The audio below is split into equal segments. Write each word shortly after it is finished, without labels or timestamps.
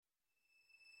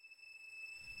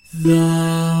The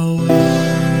world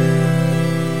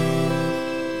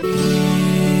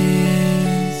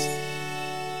is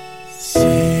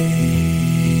saved.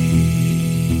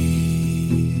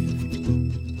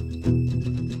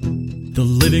 The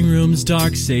living room's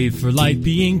dark, save for light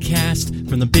being cast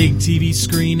from the big TV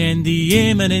screen and the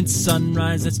imminent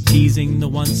sunrise that's teasing the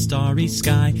one starry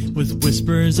sky with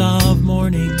whispers of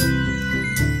morning.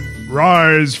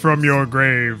 Rise from your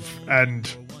grave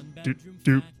and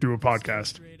do a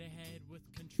podcast.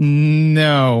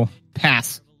 No.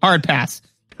 Pass. Hard pass.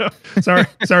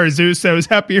 sorry, Zeus. I was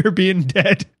happier being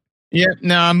dead. Yeah,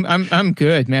 no, I'm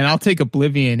good, man. I'll take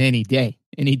Oblivion any day,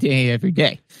 every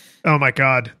day. Oh my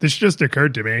god, this just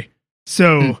occurred to me.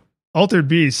 So, Altered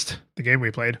Beast, the game we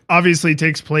played, obviously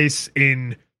takes place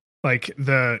in like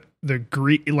the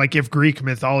Greek, like if Greek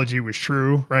mythology was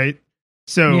true, right?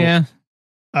 So, yeah.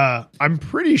 I'm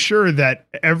pretty sure that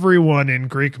everyone in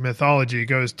Greek mythology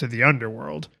goes to the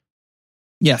underworld.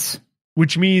 Yes.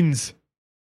 Which means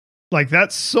like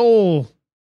that soul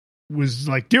was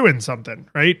like doing something,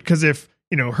 right? Because if,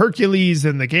 Hercules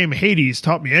in the game Hades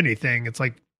taught me anything, it's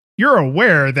like you're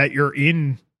aware that you're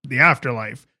in the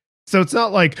afterlife. So it's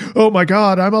not like, oh my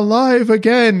God, I'm alive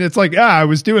again. It's like, I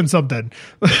was doing something.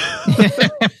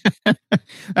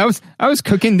 I was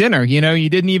cooking dinner, you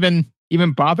didn't even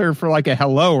bother for like a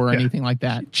hello or anything like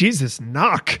that. Jesus,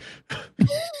 knock.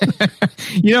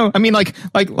 I mean, like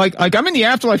I'm in the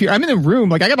afterlife here. I'm in the room.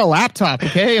 Like I got a laptop.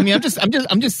 Okay. I mean,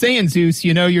 I'm just saying, Zeus,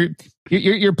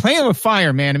 you're playing with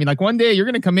fire, man. I mean, like one day you're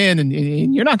going to come in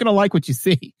and you're not going to like what you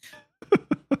see.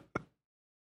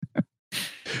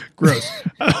 Gross.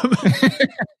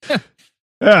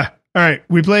 All right.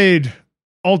 We played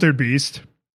Altered Beast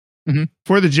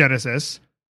for the Genesis.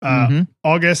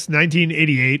 August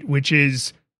 1988, which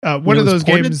is one of those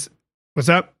games. What's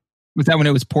up? Was that when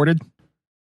it was ported?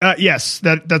 Yes,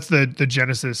 that's the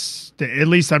Genesis. At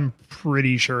least I'm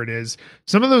pretty sure it is.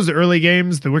 Some of those early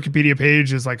games, the Wikipedia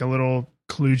page is like a little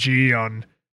kludgy on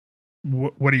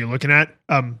what are you looking at.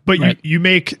 But right. you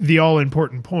make the all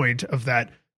important point of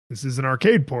that. This is an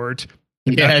arcade port.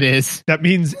 Yeah, it is. That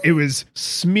means it was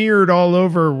smeared all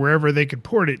over wherever they could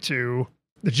port it to.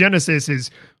 The Genesis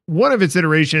is one of its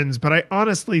iterations, but I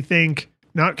honestly think,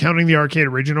 not counting the arcade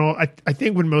original, I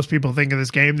think when most people think of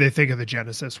this game, they think of the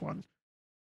Genesis one.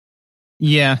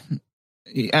 Yeah,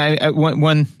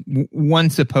 one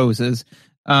supposes.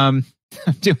 I'm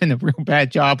doing a real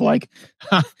bad job, like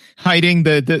hiding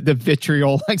the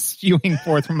vitriol, like spewing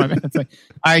forth from my mouth. It's like,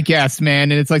 I guess,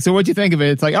 man, and it's like, so what'd you think of it?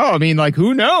 It's like, oh, I mean, like,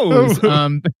 who knows?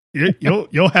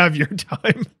 You'll have your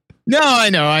time. No, I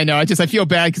know. I feel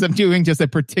bad because I'm doing just a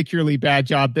particularly bad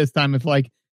job this time of like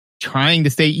trying to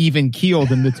stay even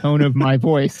keeled in the tone of my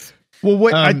voice. Well,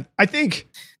 what I think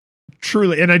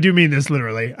truly, and I do mean this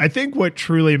literally, I think what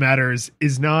truly matters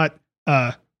is not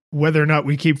whether or not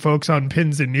we keep folks on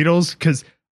pins and needles, because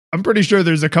I'm pretty sure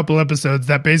there's a couple episodes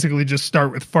that basically just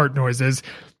start with fart noises.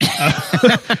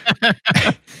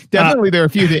 Definitely there are a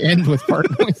few that end with fart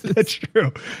noises. That's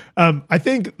true. I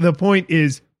think the point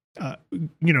is,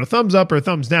 thumbs up or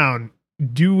thumbs down,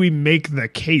 do we make the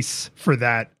case for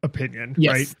that opinion?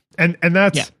 Yes. Right. And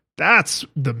that's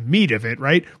the meat of it,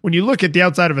 right? When you look at the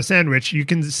outside of a sandwich, you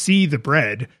can see the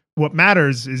bread. What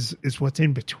matters is what's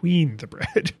in between the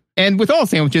bread. And with all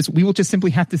sandwiches, we will just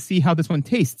simply have to see how this one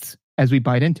tastes as we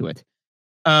bite into it.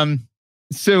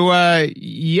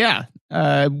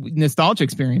 Nostalgia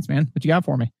experience, man. What you got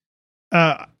for me?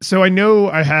 So I know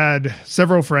I had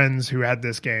several friends who had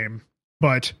this game,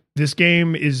 but this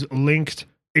game is linked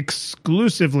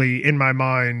exclusively in my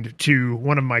mind to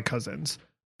one of my cousins.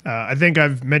 I think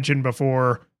I've mentioned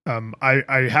before,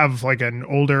 I have like an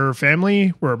older family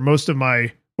where most of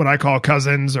my, what I call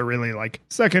cousins, are really like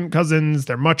second cousins.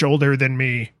 They're much older than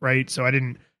me, right? So I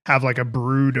didn't have like a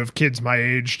brood of kids my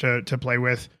age to play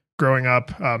with growing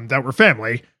up that were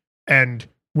family. And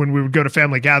when we would go to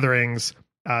family gatherings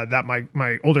that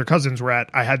my older cousins were at,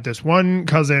 I had this one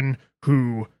cousin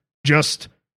who just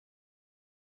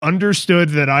understood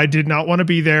that I did not want to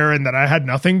be there and that I had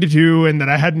nothing to do and that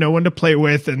I had no one to play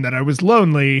with and that I was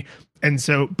lonely. And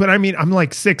so, but I mean, I'm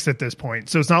like 6 at this point.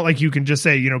 So it's not like you can just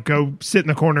say, go sit in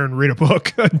the corner and read a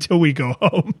book until we go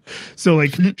home. So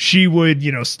like she would,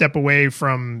 step away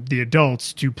from the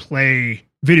adults to play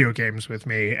video games with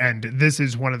me. And this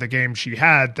is one of the games she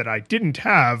had that I didn't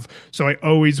have. So I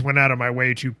always went out of my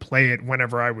way to play it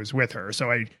whenever I was with her.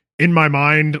 So in my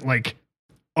mind, like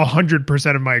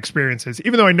 100% of my experiences,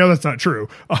 even though I know that's not true,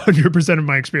 100% of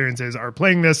my experiences are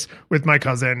playing this with my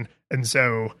cousin. And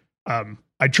so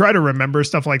I try to remember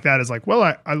stuff like that as like, well,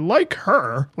 I like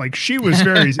her. Like she was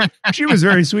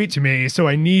very sweet to me. So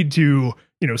I need to,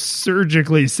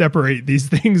 surgically separate these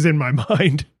things in my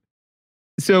mind.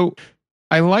 So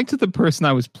I liked the person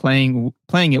I was playing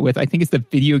it with. I think it's the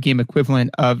video game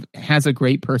equivalent of has a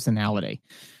great personality.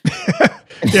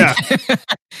 Yeah.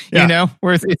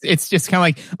 Where it's just kind of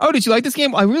like, oh, did you like this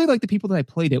game? I really like the people that I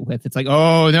played it with. It's like,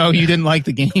 oh no, you didn't like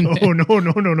the game. Oh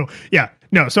no. Yeah,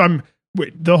 no. So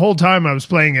the whole time I was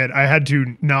playing it, I had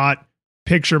to not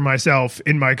picture myself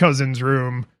in my cousin's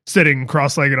room, sitting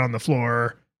cross-legged on the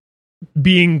floor,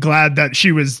 being glad that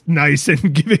she was nice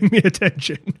and giving me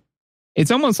attention. It's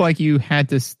almost like you had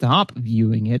to stop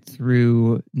viewing it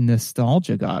through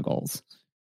nostalgia goggles.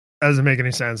 That doesn't make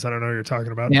any sense. I don't know what you're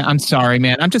talking about. Yeah, I'm sorry,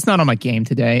 man. I'm just not on my game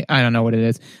today. I don't know what it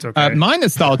is. It's okay. My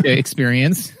nostalgia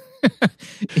experience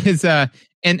is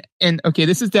and okay,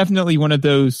 this is definitely one of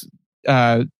those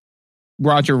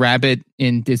Roger Rabbit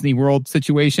in Disney World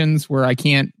situations where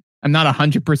I'm not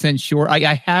 100% sure.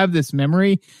 I have this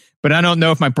memory, but I don't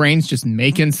know if my brain's just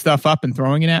making stuff up and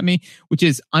throwing it at me, which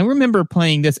is I remember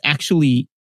playing this actually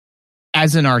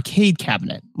as an arcade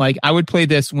cabinet. Like I would play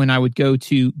this when I would go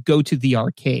to the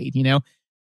arcade,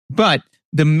 but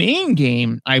the main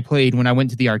game I played when I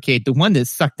went to the arcade, the one that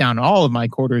sucked down all of my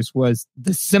quarters, was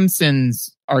the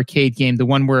Simpsons arcade game, the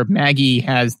one where Maggie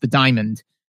has the diamond.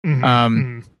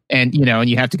 And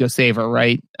you have to go save her,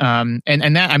 right? And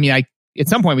that, I mean, at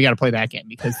some point we got to play that game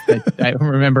because I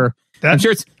remember that. I'm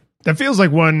sure that feels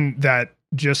like one that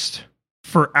just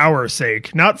for our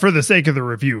sake, not for the sake of the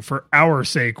review, for our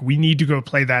sake, we need to go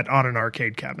play that on an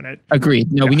arcade cabinet.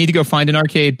 Agreed. No, we need to go find an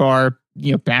arcade bar,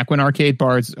 back when arcade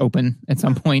bars open at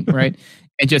some point, right?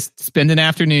 And just spend an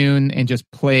afternoon and just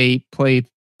play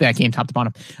that game top to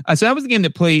bottom. So that was the game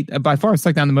that played by far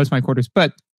sucked down the most of my quarters.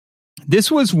 But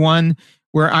this was one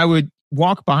where I would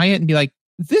walk by it and be like,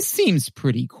 this seems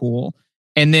pretty cool.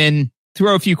 And then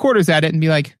throw a few quarters at it and be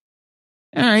like,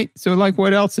 all right, so like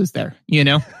what else is there?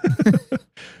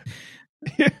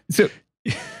 So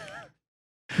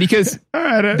because all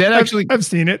right, I've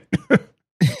seen it.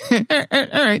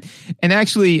 All right. And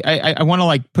actually I want to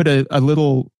like put a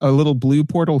little blue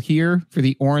portal here for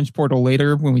the orange portal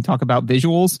later when we talk about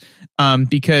visuals.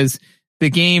 Because the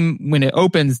game, when it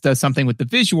opens, does something with the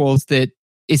visuals that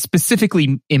is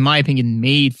specifically, in my opinion,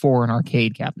 made for an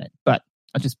arcade cabinet. But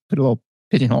I'll just put a little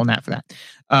pigeonhole in that for that.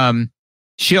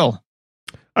 Shill.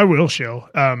 I will shill.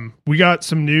 We got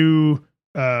some new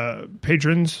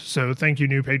patrons, so thank you,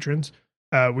 new patrons.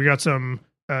 We got some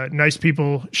nice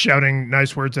people shouting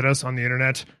nice words at us on the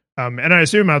internet, and I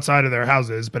assume outside of their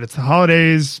houses, but it's the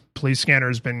holidays. Police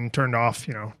scanner's been turned off,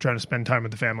 trying to spend time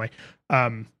with the family.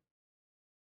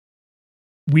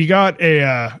 We got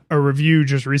a review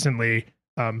just recently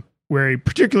where a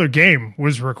particular game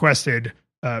was requested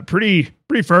pretty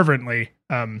fervently.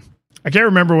 I can't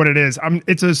remember what it is.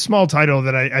 It's a small title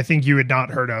that I think you had not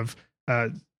heard of.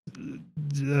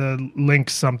 Link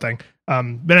something.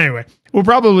 But anyway, we'll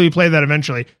probably play that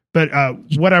eventually. But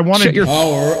what I wanted... Shut your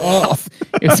power off.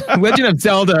 It's Legend of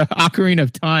Zelda Ocarina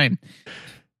of Time.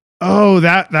 Oh,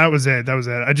 that was it. That was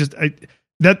it.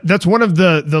 That's one of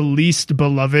the least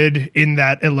beloved in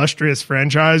that illustrious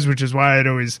franchise, which is why it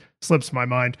always slips my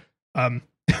mind. I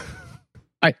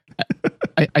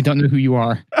don't know who you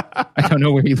are. I don't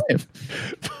know where you live.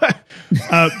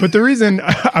 But the reason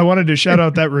I wanted to shout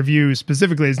out that review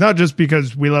specifically is not just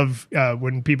because we love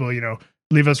when people,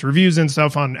 leave us reviews and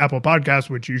stuff on Apple Podcasts,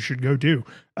 which you should go do.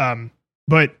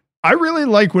 But I really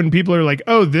like when people are like,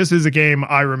 oh, this is a game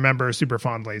I remember super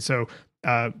fondly. So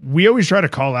we always try to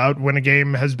call out when a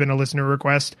game has been a listener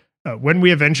request. When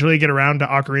we eventually get around to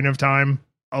Ocarina of Time,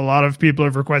 a lot of people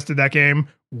have requested that game.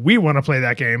 We want to play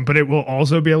that game, but it will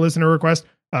also be a listener request.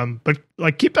 But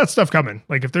like, keep that stuff coming.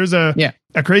 Like if there's a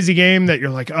crazy game that you're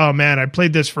like, oh man, I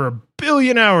played this for 1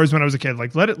 billion hours when I was a kid.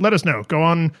 Like let us know. Go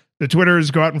on the Twitters,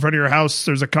 go out in front of your house.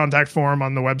 There's a contact form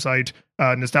on the website,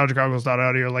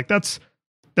 nostalgiagoggles.audio. Like that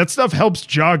stuff helps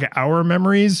jog our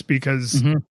memories because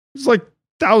it's like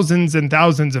thousands and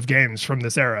thousands of games from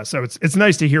this era. So it's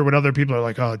nice to hear what other people are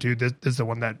like, oh dude, this is the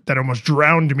one that almost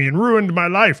drowned me and ruined my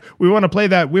life. We want to play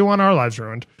that. We want our lives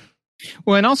ruined.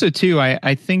 Well, and also too,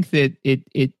 I think that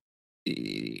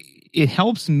it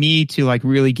helps me to like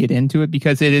really get into it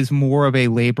because it is more of a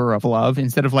labor of love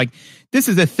instead of like, this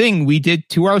is a thing we did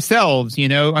to ourselves.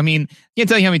 I mean, I can't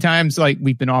tell you how many times like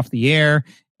we've been off the air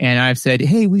and I've said,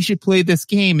 hey, we should play this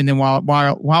game. And then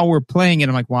while we're playing it,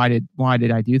 I'm like, why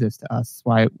did I do this to us?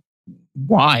 Why,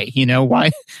 why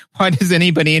does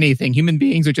anybody anything? Human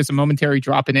beings are just a momentary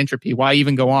drop in entropy. Why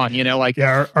even go on?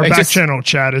 Our back channel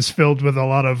chat is filled with a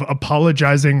lot of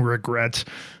apologizing regret.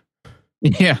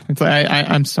 Yeah, it's like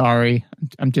I'm sorry.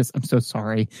 I'm so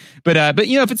sorry. But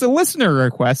if it's a listener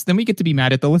request, then we get to be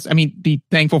mad at the listener. I mean, be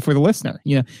thankful for the listener.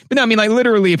 But no, I mean, like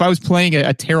literally, if I was playing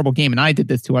a terrible game and I did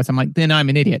this to us, I'm like, then I'm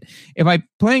an idiot. If I'm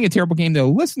playing a terrible game that a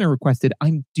listener requested,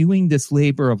 I'm doing this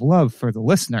labor of love for the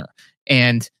listener,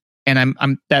 and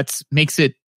I'm that makes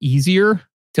it easier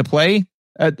to play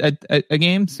a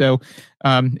game. So,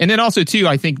 and then also too,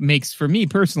 I think makes for me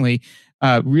personally,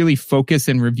 really focus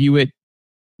and review it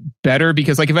better,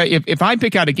 because like if I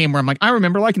pick out a game where I'm like, I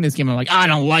remember liking this game, I'm like, I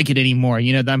don't like it anymore,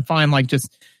 I'm fine, like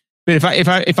just. But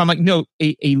if I'm like, no,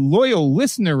 a loyal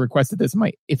listener requested this, I'm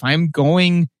like, if I'm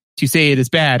going to say it is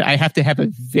bad, I have to have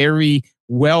a very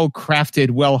well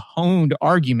crafted, well honed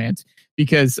argument,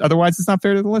 because otherwise it's not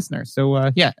fair to the listener.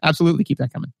 So yeah, absolutely keep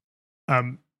that coming.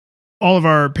 All of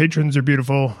our patrons are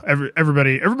beautiful.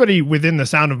 Everybody within the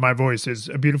sound of my voice is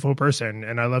a beautiful person,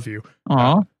 and I love you.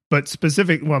 Aw. But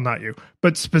not you,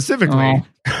 but specifically,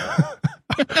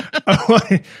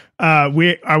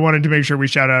 I wanted to make sure we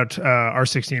shout out our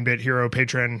 16-bit hero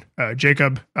patron,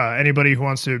 Jacob. Anybody who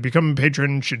wants to become a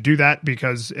patron should do that,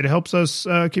 because it helps us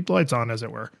keep the lights on, as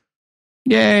it were.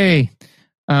 Yay.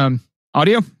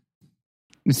 Audio?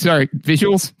 Sorry,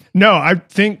 visuals? No, I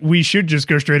think we should just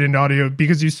go straight into audio,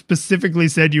 because you specifically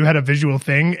said you had a visual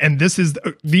thing, and this is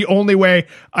the only way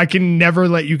I can never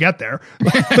let you get there.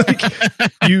 Like,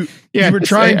 you were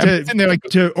trying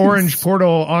to orange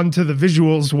portal onto the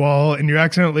visuals wall, and you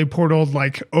accidentally portaled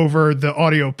like over the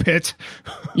audio pit.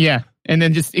 Yeah, and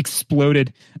then just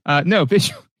exploded. No,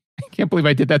 visual. I can't believe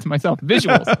I did that to myself.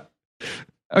 Visuals.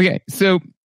 Okay, so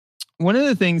one of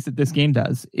the things that this game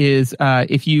does is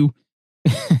if you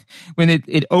when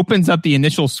it opens up the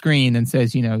initial screen and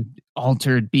says,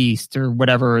 altered beast or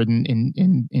whatever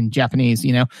in Japanese,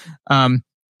 it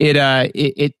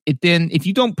then, if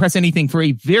you don't press anything for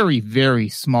a very, very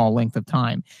small length of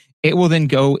time, it will then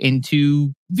go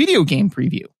into video game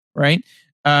preview, right?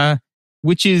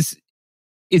 Which is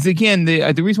again,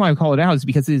 the reason why I call it out is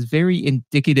because it is very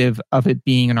indicative of it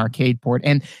being an arcade port.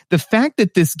 And the fact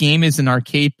that this game is an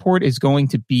arcade port is going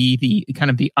to be the kind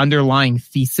of the underlying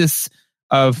thesis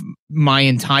of my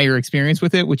entire experience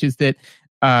with it, which is that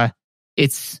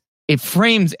it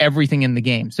frames everything in the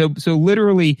game. So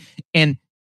literally, and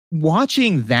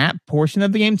watching that portion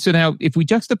of the game. So now, if we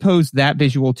juxtapose that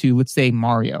visual to, let's say,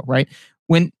 Mario, right?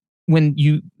 When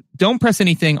you don't press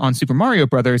anything on Super Mario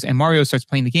Brothers and Mario starts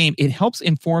playing the game, it helps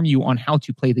inform you on how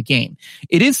to play the game.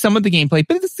 It is some of the gameplay,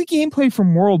 but it's the gameplay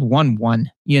from World 1-1.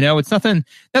 It's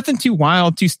nothing too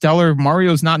wild, too stellar.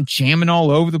 Mario's not jamming all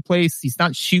over the place. He's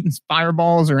not shooting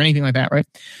fireballs or anything like that, right?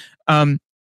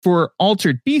 For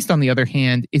Altered Beast, on the other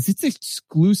hand, it's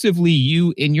exclusively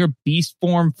you in your beast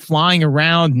form, flying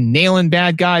around, nailing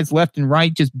bad guys left and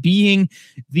right, just being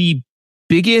the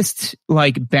biggest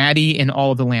like baddie in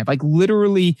all of the land. Like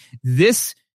literally,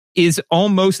 this is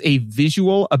almost a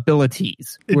visual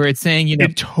abilities where it's saying,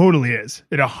 it totally is.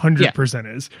 It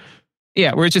 100% is.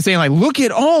 Yeah, where it's just saying like, look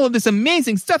at all of this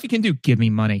amazing stuff you can do. Give me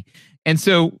money. And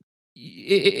so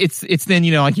it's then,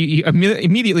 like you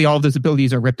immediately all of those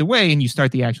abilities are ripped away and you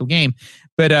start the actual game.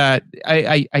 But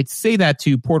I'd say that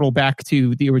to portal back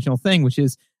to the original thing, which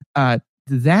is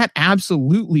that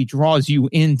absolutely draws you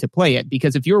in to play it,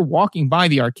 because if you're walking by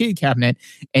the arcade cabinet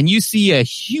and you see a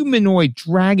humanoid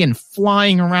dragon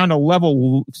flying around a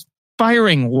level,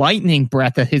 firing lightning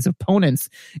breath at his opponents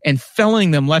and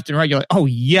felling them left and right, you're like, oh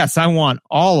yes, I want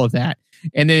all of that.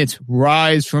 And then it's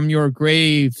rise from your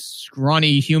grave,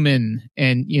 scrawny human,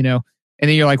 and and then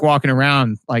you're like walking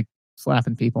around like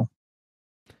slapping people.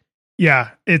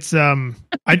 Yeah, it's I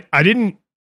didn't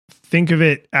think of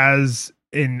it as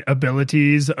in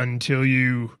abilities until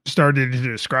you started to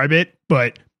describe it,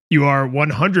 but you are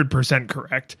 100%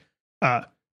 correct.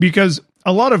 Because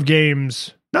a lot of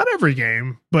games, not every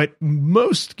game, but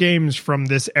most games from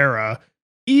this era,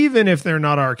 even if they're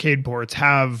not arcade ports,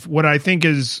 have what I think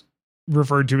is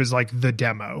referred to as like the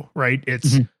demo, right?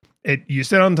 It's you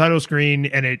sit on the title screen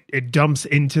and it dumps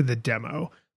into the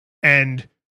demo. And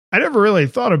I never really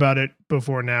thought about it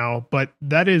before now, but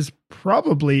that is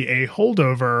probably a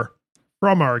holdover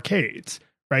from arcades,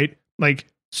 right? Like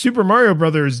Super Mario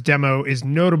Brothers demo is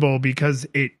notable because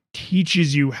it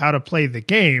teaches you how to play the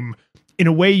game in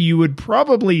a way you would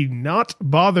probably not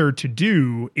bother to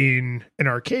do in an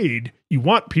arcade. You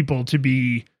want people to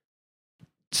be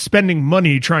spending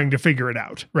money trying to figure it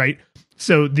out, right?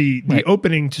 So the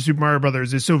opening to Super Mario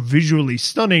Brothers is so visually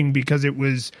stunning because it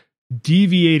was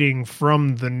deviating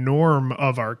from the norm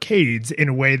of arcades in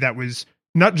a way that was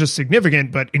not just significant,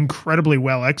 but incredibly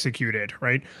well executed,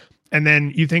 right? And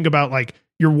then you think about like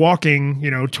you're walking,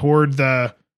 toward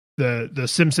the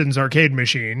Simpsons arcade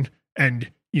machine,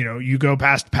 and you go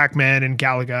past Pac-Man and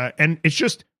Galaga, and it's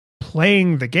just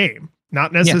playing the game,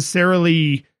 not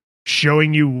necessarily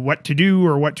showing you what to do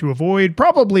or what to avoid.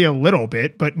 Probably a little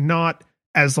bit, but not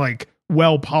as like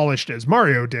well polished as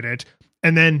Mario did it.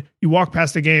 And then you walk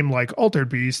past a game like Altered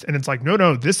Beast, and it's like,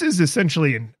 no, this is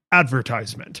essentially an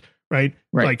advertisement, right?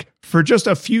 Like for just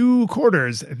a few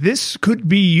quarters, this could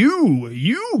be you.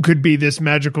 You could be this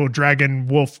magical dragon,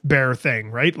 wolf, bear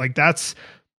thing, right? Like that's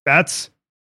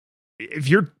if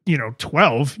you're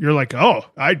 12, you're like, oh,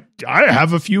 I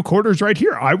have a few quarters right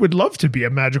here. I would love to be a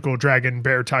magical dragon,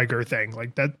 bear, tiger thing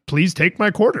like that. Please take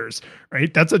my quarters,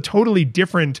 right? That's a totally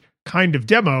different kind of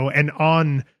demo. And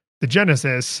on the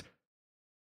Genesis,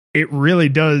 it really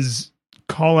does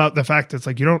call out the fact that it's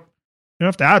like, you don't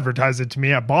have to advertise it to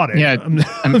me. I bought it. Yeah,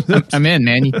 I'm in,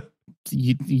 man.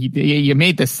 You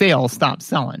made the sale, stop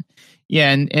selling. Yeah,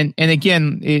 and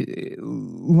again,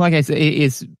 like I said,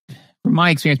 it's from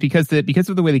my experience, because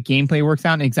of the way the gameplay works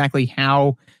out and exactly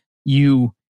how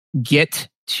you get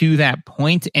to that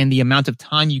point and the amount of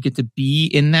time you get to be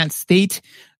in that state,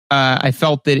 I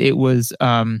felt that it was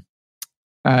a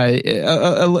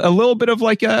little bit of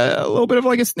like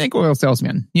a snake oil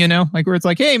salesman, like where it's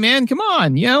like, hey man, come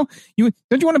on, you don't you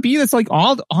want to be this like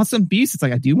all awesome beast? It's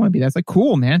like, I do want to be that. It's like,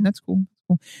 cool, man, that's cool.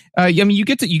 I mean, you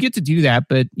get to do that,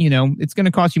 but it's going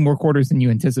to cost you more quarters than you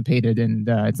anticipated, and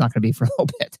it's not going to be for a little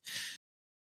bit.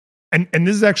 And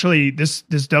this is actually this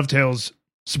dovetails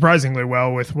surprisingly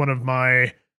well with one of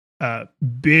my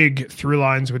big through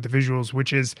lines with the visuals,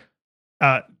 which is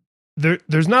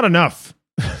there's not enough.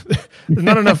 There's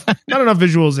not enough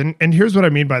visuals, and here's what I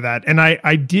mean by that. And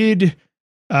I did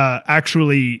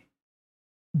actually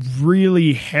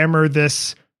really hammer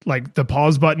this, like the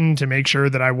pause button, to make sure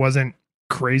that I wasn't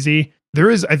crazy. There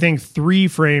is, I think, 3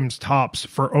 frames tops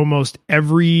for almost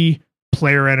every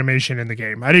player animation in the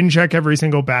game. I didn't check every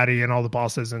single baddie and all the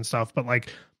bosses and stuff, but like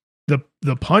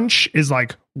the punch is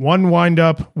like one wind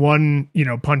up, one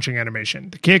punching animation.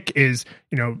 The kick is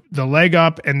the leg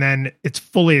up, and then it's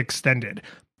fully extended.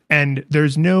 And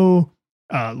there's no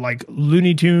like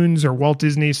Looney Tunes or Walt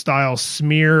Disney style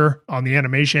smear on the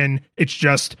animation. It's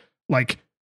just like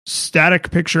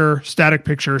static picture, static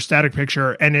picture, static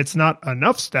picture. And it's not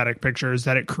enough static pictures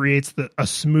that it creates a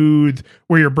smooth,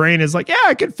 where your brain is like, yeah,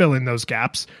 I could fill in those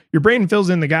gaps. Your brain fills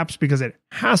in the gaps because it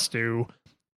has to,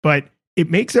 but it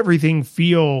makes everything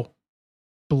feel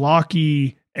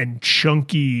blocky and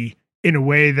chunky in a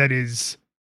way that is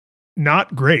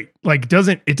not great. Like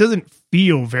it doesn't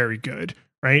feel very good,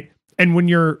 right? And when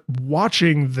you're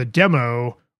watching the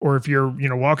demo, or if you're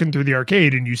walking through the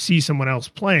arcade and you see someone else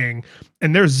playing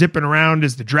and they're zipping around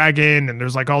as the dragon, and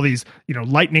there's like all these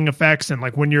lightning effects, and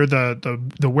like when you're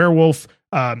the werewolf,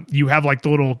 you have like the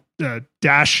little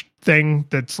dash thing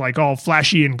that's like all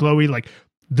flashy and glowy. Like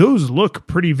those look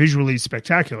pretty visually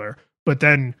spectacular. But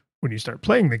then when you start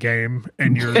playing the game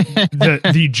and you're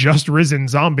the just risen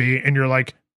zombie, and you're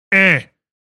like,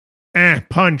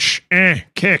 punch,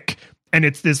 kick, and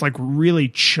it's this like really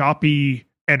choppy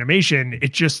animation,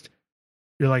 it just,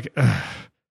 you're like, ugh.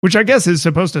 Which I guess is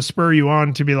supposed to spur you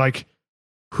on to be like,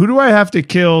 who do I have to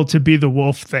kill to be the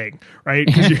wolf thing, right?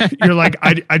 Because you're like,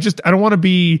 I don't want to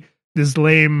be this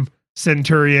lame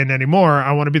centurion anymore.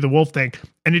 I want to be the wolf thing.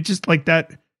 And it just like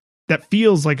that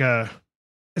feels like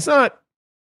it's not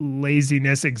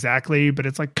laziness exactly, but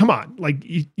it's like, come on, like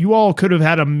you all could have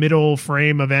had a middle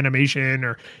frame of animation,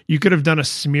 or you could have done a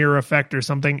smear effect or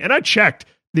something. And I checked,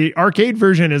 the arcade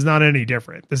version is not any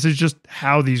different. This is just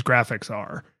how these graphics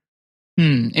are.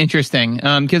 Interesting.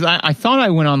 Because I thought I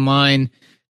went online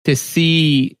to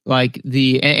see like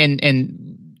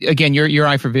and again, your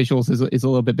eye for visuals is a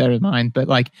little bit better than mine, but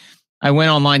like I went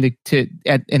online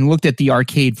and looked at the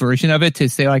arcade version of it to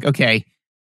say like, okay,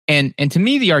 and to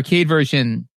me the arcade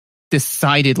version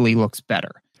decidedly looks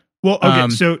better. Well, okay,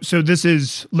 so this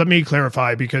is, let me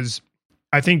clarify, because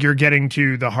I think you're getting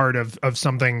to the heart of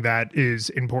something that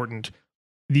is important.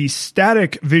 The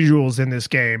static visuals in this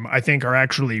game, I think, are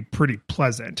actually pretty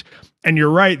pleasant. And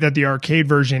you're right that the arcade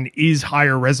version is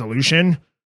higher resolution.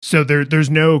 So there's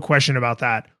no question about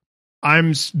that.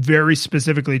 I'm very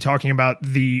specifically talking about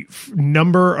the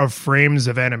number of frames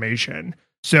of animation.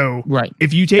 So right.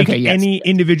 If you take any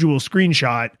individual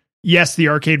screenshot, yes, the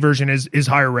arcade version is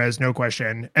higher res, no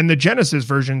question. And the Genesis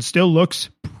version still looks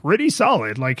pretty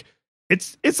solid. Like,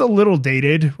 it's a little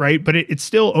dated, right? But it's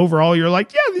still overall, you're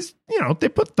like, yeah, these, they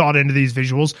put thought into these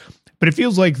visuals, but it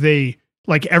feels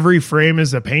like every frame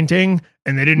is a painting,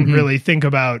 and they didn't really think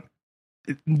about,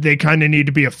 they kind of need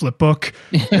to be a flip book.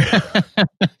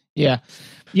 Yeah.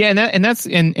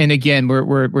 And again,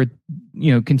 we're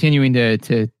continuing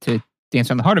to dance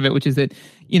on the heart of it, which is that,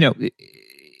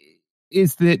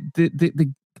 is that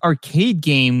the arcade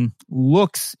game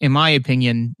looks, in my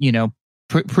opinion,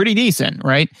 pretty decent,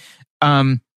 right?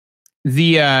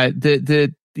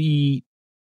 The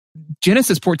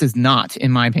Genesis port does not,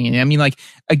 in my opinion. I mean, like,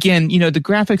 again, the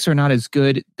graphics are not as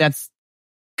good. That's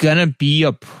gonna be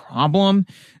a problem,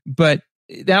 but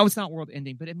that was not world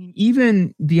ending. But I mean,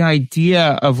 even the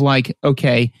idea of like,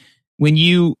 okay, when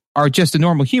you are just a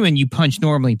normal human, you punch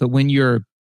normally, but when you're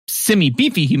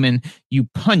semi-beefy human, you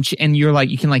punch and you're like,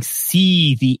 you can like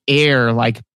see the air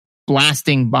like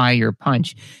blasting by your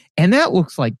punch. And that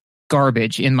looks like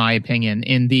garbage, in my opinion,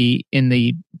 in the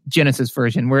Genesis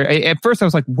version, where at first I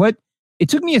was like, what? It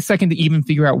took me a second to even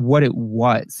figure out what it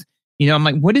was. I'm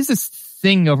like, what is this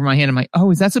thing over my hand? I'm like,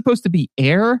 oh, is that supposed to be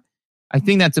air? I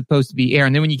think that's supposed to be air.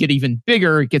 And then when you get even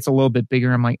bigger, it gets a little bit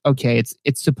bigger. I'm like, okay,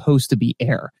 it's supposed to be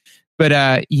air. But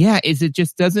it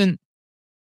just doesn't,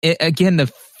 again, the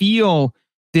feel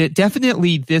that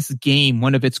definitely this game,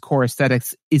 one of its core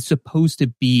aesthetics is supposed to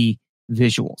be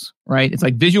visuals, right? It's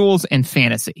like visuals and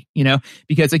fantasy,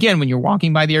 because again, when you're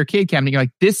walking by the arcade cabinet, you're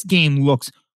like, this game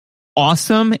looks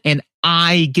awesome and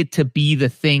I get to be the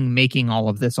thing making all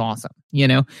of this awesome,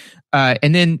 and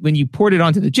then when you port it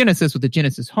onto the Genesis with the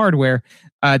Genesis hardware,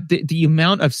 the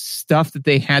amount of stuff that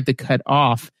they had to cut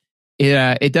off,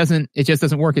 it just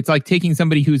doesn't work. It's like taking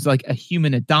somebody who's like a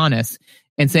human Adonis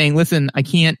and saying, listen, I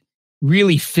can't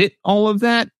really fit all of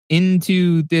that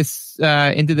into this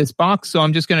box, so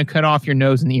I'm just going to cut off your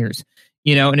nose and ears,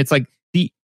 and it's like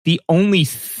the only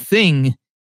thing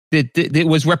that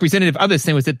was representative of this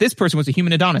thing was that this person was a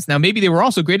human Adonis. Now, maybe they were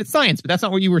also great at science, but that's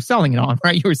not what you were selling it on,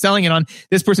 right? You were selling it on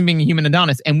this person being a human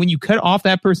Adonis. And when you cut off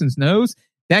that person's nose,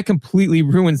 that completely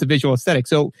ruins the visual aesthetic.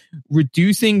 So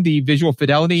reducing the visual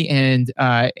fidelity and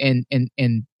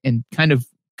kind of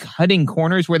cutting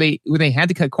corners where they had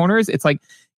to cut corners, it's like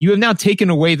you have now taken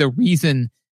away the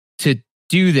reason to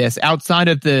do this outside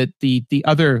of the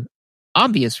other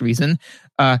obvious reason,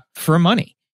 for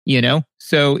money.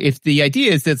 So if the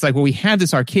idea is that it's like, well, we have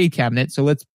this arcade cabinet,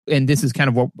 so and this is kind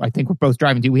of what I think we're both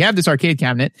driving to. We have this arcade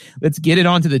cabinet, let's get it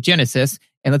onto the Genesis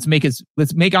and let's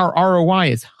make our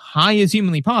ROI as high as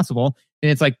humanly possible.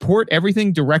 And it's like port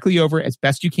everything directly over as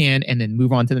best you can and then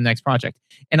move on to the next project.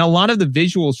 And a lot of the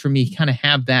visuals for me kind of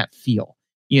have that feel,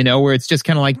 where it's just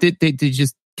kind of like they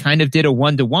just kind of did a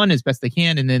 1-to-1 as best they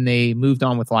can and then they moved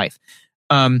on with life.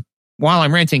 While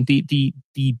I'm ranting, the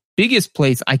biggest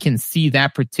place I can see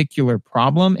that particular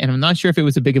problem, and I'm not sure if it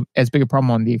was as big a problem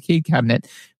on the arcade cabinet,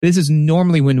 but this is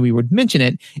normally when we would mention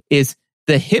it, is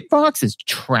the hitbox is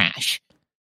trash.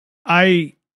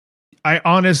 I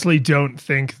honestly don't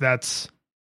think that's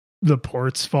the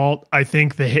port's fault. I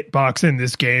think the hitbox in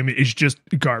this game is just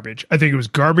garbage. I think it was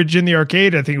garbage in the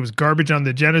arcade. I think it was garbage on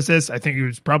the Genesis. I think it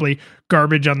was probably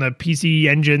garbage on the PC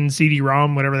Engine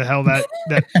CD-ROM, whatever the hell that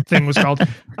thing was called.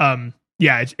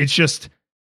 It's just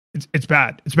it's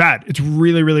bad. It's bad. It's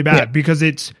really, really bad because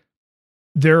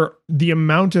the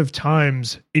amount of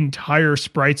times entire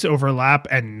sprites overlap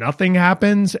and nothing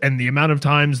happens, and the amount of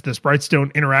times the sprites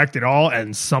don't interact at all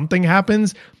and something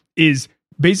happens is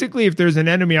basically, if there's an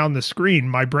enemy on the screen,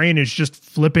 my brain is just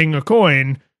flipping a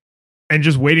coin and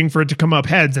just waiting for it to come up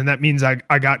heads. And that means I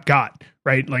got,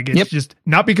 right? Like it's just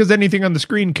not because anything on the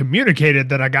screen communicated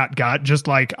that I got, just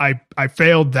like I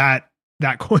failed that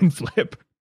coin flip.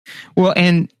 Well,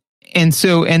 I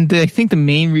think the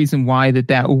main reason why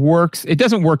that works, it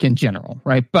doesn't work in general,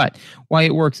 right? But why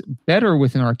it works better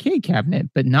with an arcade cabinet,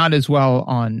 but not as well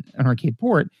on an arcade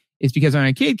port, is because on an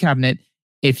arcade cabinet,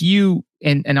 if you,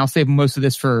 and I'll save most of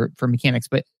this for mechanics,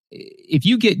 but if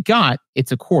you get got,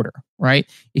 it's a quarter, right?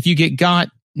 If you get got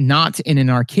not in an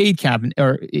arcade cabinet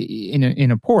or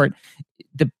in a port,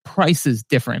 the price is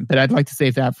different. But I'd like to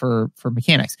save that for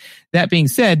mechanics. That being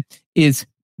said, is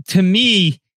to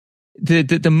me,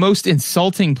 the most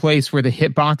insulting place where the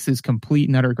hitbox is complete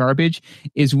and utter garbage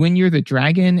is when you're the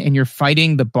dragon and you're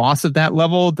fighting the boss of that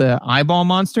level, the eyeball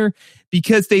monster,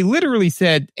 because they literally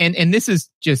said, and this is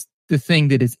just the thing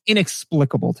that is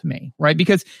inexplicable to me, right?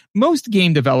 Because most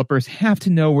game developers have to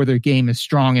know where their game is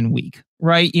strong and weak,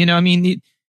 right? One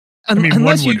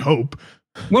would hope.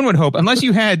 One would hope, unless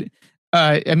you had,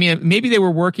 maybe they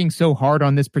were working so hard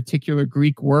on this particular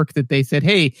Greek work that they said,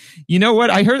 hey, you know what?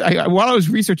 While I was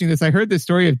researching this, I heard the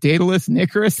story of Daedalus and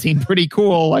Icarus seemed pretty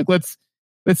cool. Like, let's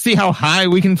see how high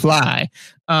we can fly.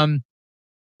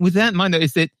 With that in mind, though,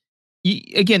 is that,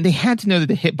 again, they had to know that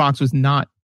the hitbox was not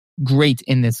great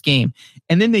in this game.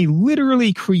 And then they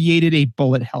literally created a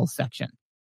bullet hell section.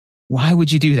 Why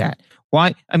would you do that?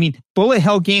 Why? I mean, bullet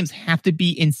hell games have to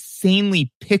be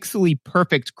insanely pixely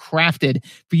perfect crafted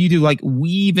for you to like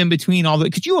weave in between all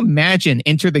the. Could you imagine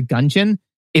Enter the Gungeon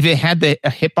if it had the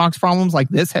hitbox problems like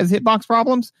this has hitbox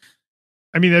problems?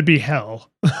 I mean, that'd be hell.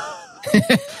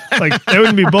 Like that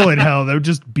wouldn't be bullet hell. That would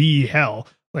just be hell.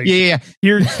 Like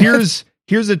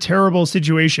here's a terrible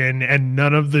situation and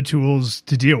none of the tools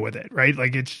to deal with it. Right?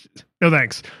 Like it's no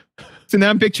thanks. So now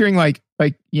I'm picturing like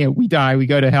we die, we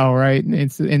go to hell, right? And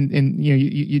it's and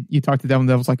you talk to them, and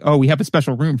the devil's like, oh, we have a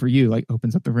special room for you. Like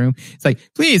opens up the room. It's like,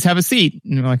 please have a seat.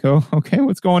 And you're like, oh, okay,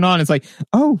 what's going on? It's like,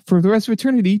 oh, for the rest of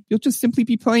eternity, you'll just simply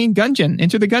be playing Gungeon,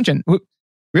 Enter the Gungeon.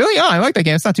 Really? Oh, I like that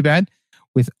game. It's not too bad.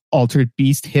 With Altered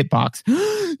Beast hitbox. No!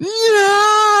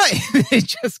 It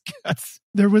just cuts.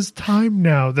 There was time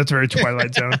now. That's very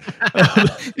Twilight Zone.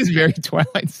 It's very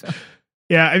Twilight Zone.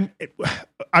 Yeah, and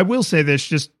I will say this: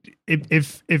 just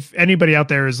if anybody out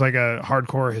there is like a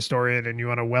hardcore historian and you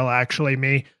want to actually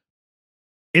me,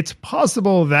 it's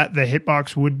possible that the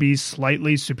hitbox would be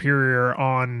slightly superior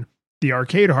on the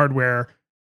arcade hardware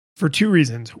for two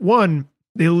reasons. One,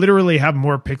 they literally have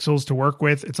more pixels to work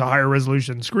with. It's a higher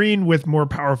resolution screen with more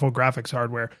powerful graphics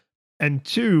hardware. And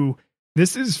two,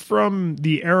 this is from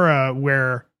the era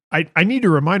where I need to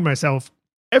remind myself,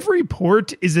 every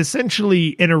port is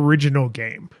essentially an original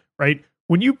game, right?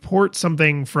 When you port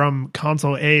something from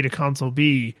console A to console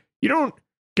B, you don't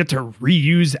get to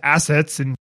reuse assets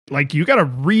and like you're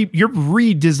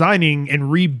redesigning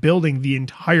and rebuilding the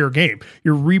entire game.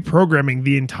 You're reprogramming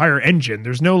the entire engine.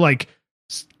 There's no like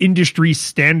industry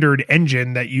standard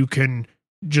engine that you can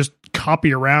just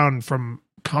copy around from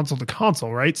console to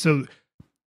console, right? So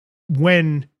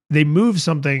when they move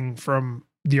something from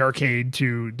the arcade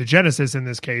to the Genesis in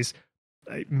this case,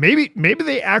 maybe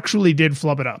they actually did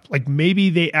flub it up. Like maybe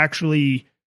they actually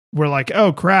were like,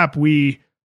 oh crap, we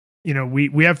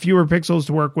have fewer pixels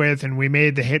to work with and we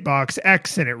made the hitbox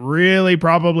X and it really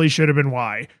probably should have been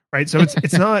Y, right? So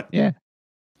it's not yeah.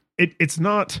 It's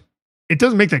not, it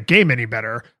doesn't make the game any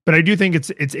better, but I do think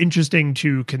it's interesting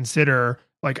to consider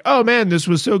like, oh man, this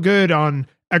was so good on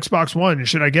Xbox One.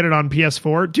 Should I get it on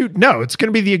PS4? Dude, no, it's going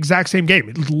to be the exact same game.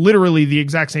 It's literally the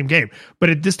exact same game. But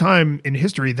at this time in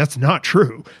history, that's not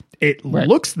true. It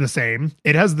looks the same.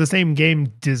 It has the same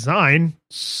game design,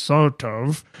 sort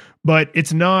of, but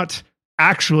it's not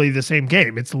actually the same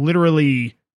game. It's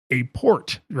literally a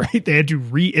port, right? They had to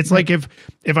it's like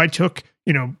if I took,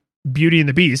 Beauty and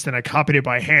the Beast and I copied it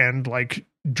by hand, like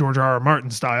George R.R.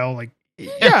 Martin style, like,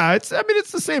 yeah, it's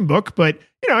the same book, but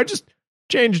I just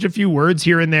changed a few words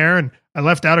here and there, and I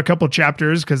left out a couple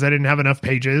chapters because I didn't have enough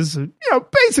pages.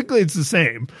 Basically it's the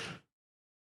same.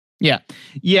 Yeah,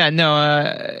 no,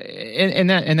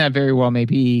 and that very well may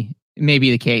be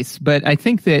the case, but I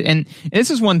think that, and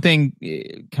this is one thing,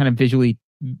 kind of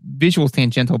visual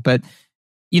tangential, but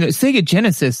Sega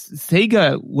Genesis,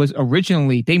 Sega was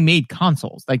originally, they made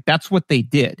consoles, like that's what they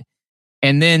did,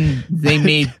 and then they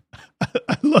made.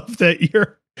 I love that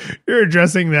you're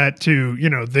addressing that to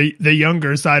the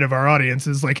younger side of our audience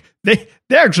is like they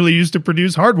actually used to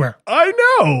produce hardware. I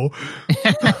know,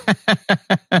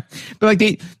 but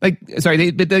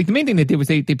the main thing they did was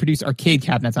they produced arcade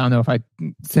cabinets. I don't know if I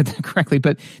said that correctly,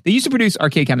 but they used to produce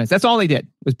arcade cabinets. That's all they did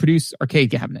was produce arcade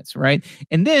cabinets, right?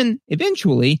 And then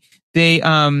eventually they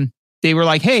were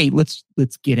like, hey, let's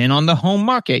get in on the home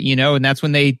market, and that's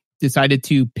when they decided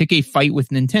to pick a fight with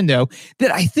Nintendo that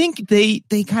I think they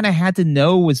kind of had to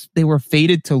know was they were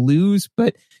fated to lose,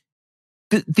 but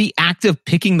the act of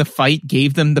picking the fight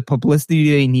gave them the publicity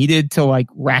they needed to like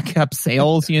rack up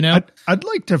sales, I'd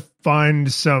like to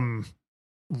find some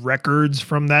records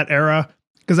from that era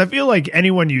because I feel like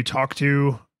anyone you talk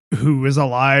to who is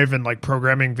alive and like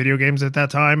programming video games at that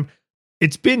time,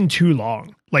 it's been too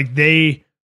long. Like they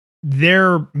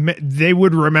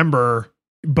would remember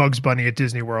Bugs Bunny at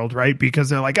Disney World, right? Because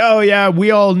they're like, oh yeah, we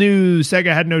all knew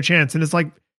Sega had no chance. And it's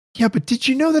like, yeah, but did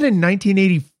you know that in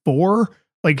 1984?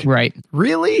 Like, right.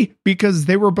 Really? Because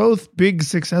they were both big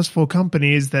successful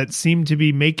companies that seemed to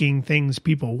be making things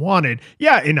people wanted.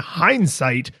 Yeah, in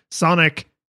hindsight, Sonic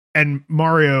and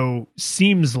Mario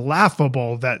seems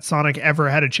laughable that Sonic ever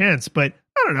had a chance. But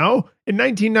I don't know. In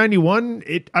 1991,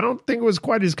 I don't think it was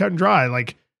quite as cut and dry.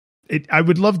 Like, I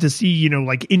would love to see,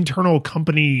 like internal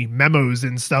company memos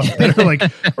and stuff that are like,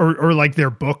 or like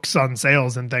their books on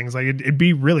sales and things. Like it'd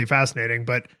be really fascinating.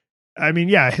 But I mean,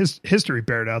 yeah, history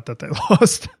bared out that they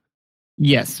lost.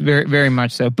 Yes, very, very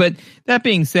much so. But that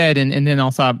being said, and then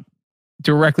I'll stop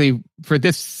directly for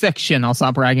this section. I'll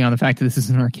stop bragging on the fact that this is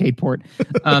an arcade port.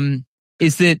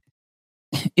 Is that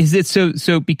is it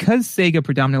so because Sega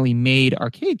predominantly made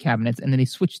arcade cabinets and then they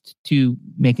switched to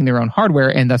making their own hardware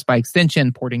and thus by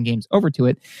extension porting games over to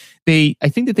it, I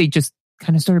think that they just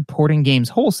kind of started porting games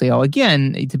wholesale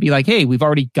again to be like, hey, we've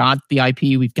already got the IP,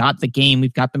 we've got the game,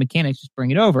 we've got the mechanics, just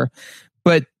bring it over.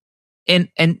 But and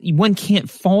one can't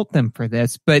fault them for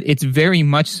this, but it's very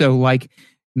much so like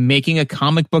making a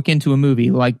comic book into a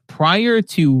movie. Like prior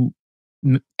to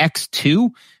X2,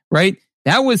 right?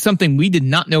 That was something we did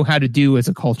not know how to do as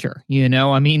a culture. You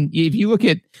know, I mean, if you look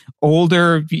at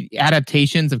older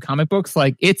adaptations of comic books,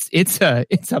 like it's a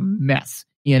mess.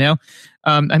 You know,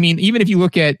 I mean, even if you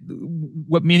look at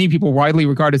what many people widely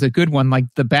regard as a good one, like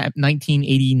the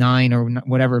 1989 or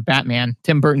whatever Batman,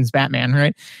 Tim Burton's Batman,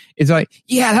 right? It's like,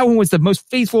 yeah, that one was the most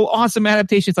faithful, awesome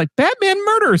adaptation. It's like Batman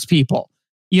murders people.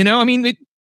 You know, I mean,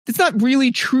 it's not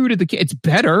really true to it's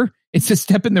better. It's a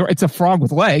step in it's a frog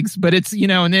with legs, but it's, you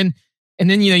know, and then,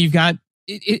 you know, you've got,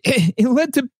 it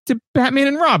led to Batman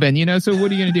and Robin, you know, so what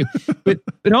are you going to do?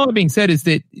 But all that being said is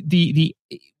that the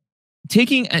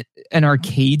taking an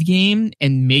arcade game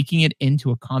and making it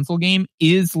into a console game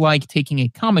is like taking a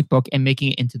comic book and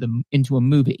making it into a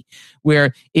movie,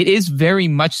 where it is very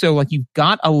much so like you've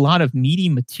got a lot of meaty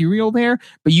material there,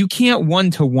 but you can't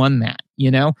one-to-one that, you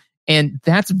know? And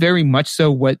that's very much so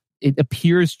what it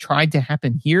appears tried to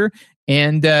happen here.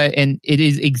 And it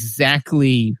is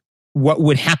exactly what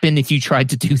would happen if you tried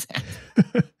to do that.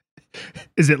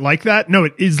 Is it like that? No,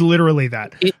 it is literally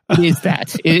that. It is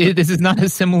that. This is not a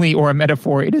simile or a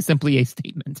metaphor. It is simply a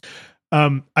statement.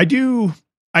 I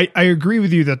agree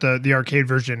with you that the arcade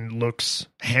version looks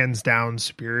hands down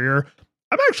superior.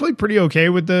 I'm actually pretty okay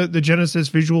with the Genesis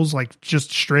visuals, like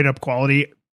just straight up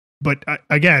quality. But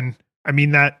again, I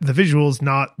mean that the visuals,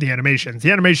 not the animations.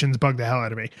 The animations bug the hell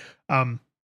out of me.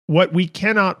 What we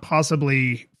cannot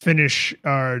possibly finish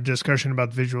our discussion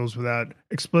about the visuals without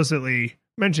explicitly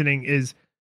mentioning is,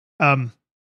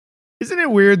 isn't it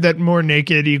weird that more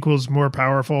naked equals more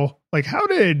powerful? Like, how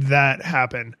did that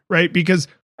happen? Right? Because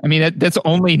I mean, that's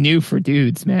only new for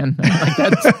dudes, man. Like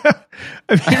that's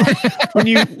I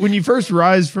mean, when you first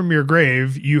rise from your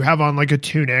grave, you have on like a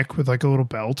tunic with like a little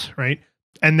belt, right?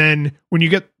 And then when you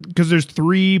get, because there's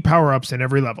 3 power-ups in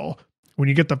every level. When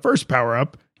you get the first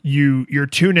power-up, your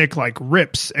tunic like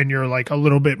rips and you're like a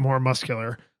little bit more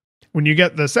muscular. When you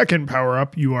get the second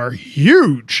power-up, you are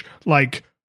huge, like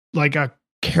a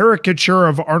caricature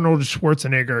of Arnold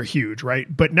Schwarzenegger huge, right?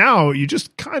 But now you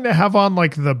just kind of have on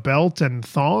like the belt and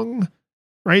thong,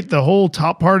 right? The whole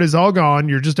top part is all gone.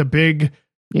 You're just a big...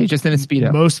 You're just in a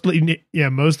Speedo.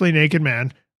 Mostly naked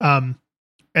man.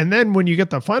 And then when you get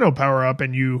the final power-up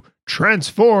and you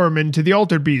transform into the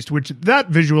Altered Beast, which that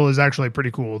visual is actually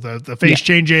pretty cool. The face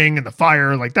changing and the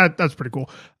fire, like that's pretty cool.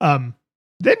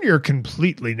 Then you're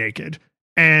completely naked.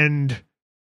 And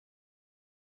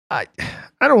I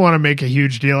don't want to make a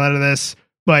huge deal out of this,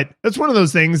 but that's one of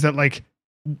those things that like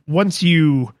once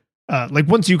you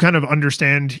kind of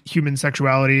understand human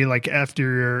sexuality, like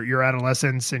after your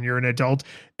adolescence and you're an adult,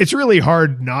 it's really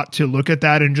hard not to look at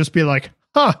that and just be like,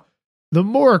 huh, the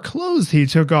more clothes he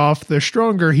took off, the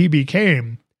stronger he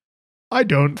became. I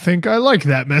don't think I like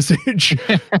that message.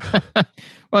 Well,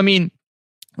 I mean,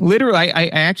 literally,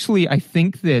 I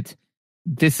think that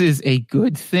this is a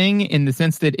good thing in the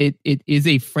sense that it is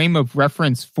a frame of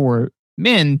reference for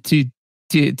men to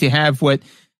have what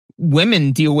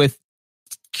women deal with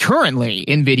currently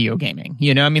in video gaming.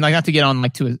 You know, I mean, like not to get on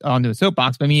onto a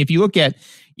soapbox, but I mean, if you look at,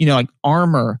 you know, like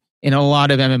armor in a lot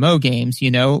of MMO games,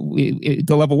 you know,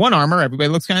 the level 1 armor, everybody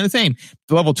looks kind of the same.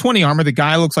 The level 20 armor, the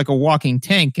guy looks like a walking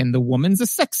tank and the woman's a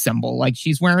sex symbol, like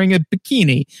she's wearing a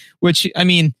bikini, which, I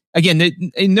mean, again,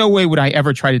 in no way would I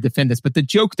ever try to defend this, but the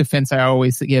joke defense I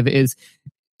always give is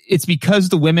it's because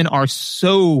the women are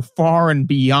so far and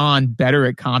beyond better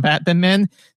at combat than men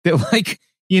that, like,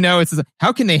 you know, it's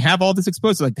how can they have all this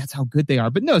exposure? Like, that's how good they are.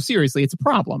 But no, seriously, it's a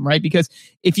problem, right? Because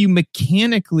if you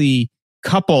mechanically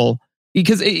couple,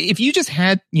 because if you just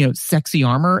had, you know, sexy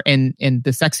armor and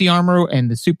the sexy armor and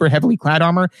the super heavily clad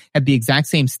armor had the exact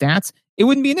same stats, it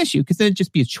wouldn't be an issue because then it'd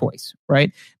just be a choice,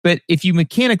 right? But if you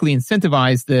mechanically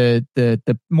incentivize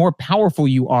the more powerful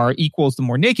you are equals the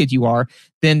more naked you are,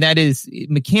 then that is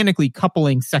mechanically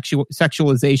coupling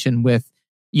sexualization with,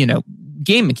 you know,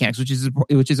 game mechanics, which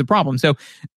is a problem. So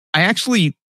I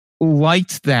actually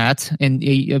liked that, and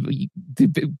the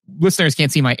listeners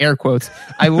can't see my air quotes.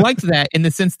 I liked that in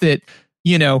the sense that,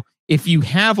 you know, if you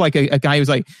have like a guy who's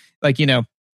like, you know,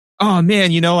 oh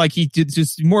man, you know, like he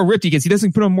just more ripped because he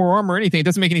doesn't put on more armor or anything. It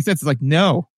doesn't make any sense. It's like,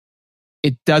 no,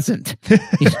 it doesn't.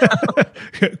 You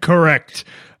know? Correct.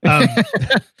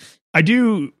 I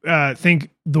do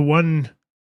think the one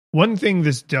one thing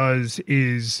this does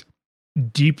is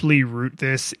deeply root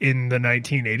this in the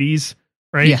 1980s,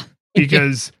 right? Yeah.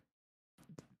 Because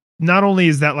not only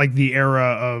is that like the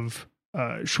era of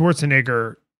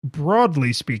Schwarzenegger,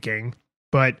 broadly speaking,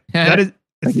 but that is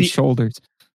like his shoulders.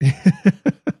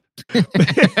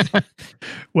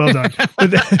 Well done.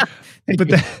 But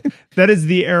that is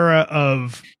the era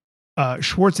of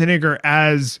Schwarzenegger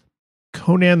as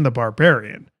Conan the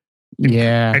Barbarian.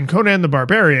 Yeah. And Conan the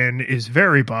Barbarian is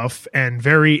very buff and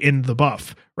very in the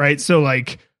buff, right? So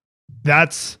like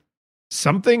that's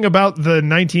something about the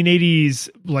 1980s,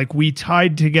 like we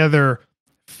tied together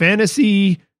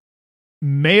fantasy,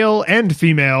 male and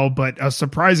female, but a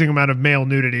surprising amount of male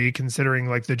nudity considering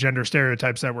like the gender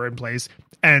stereotypes that were in place,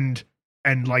 and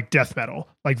like death metal.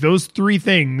 Like those three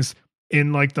things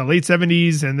in like the late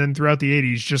 70s and then throughout the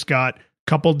 80s just got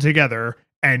coupled together,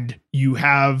 and you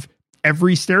have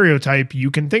every stereotype you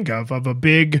can think of a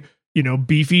big, you know,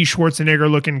 beefy Schwarzenegger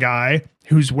looking guy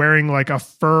who's wearing like a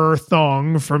fur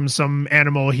thong from some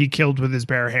animal he killed with his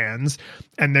bare hands.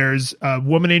 And there's a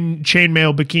woman in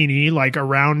chainmail bikini, like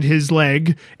around his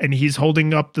leg, and he's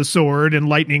holding up the sword and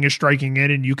lightning is striking it.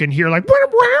 And you can hear like,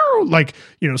 like,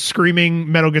 you know,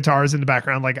 screaming metal guitars in the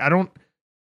background. Like, I don't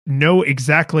know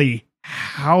exactly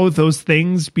how those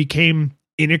things became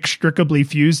inextricably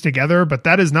fused together, but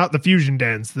that is not the fusion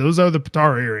dance. Those are the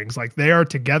Patara earrings. Like they are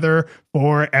together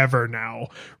forever now,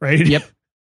 right? Yep.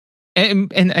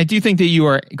 And I do think that you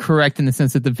are correct in the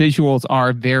sense that the visuals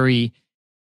are very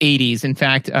 80s. In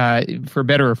fact, for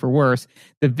better or for worse,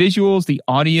 the visuals, the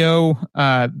audio,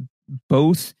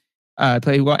 both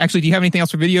play well. Actually, do you have anything else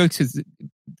for video? Because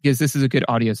this is a good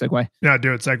audio segue. No,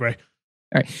 do it. Segue.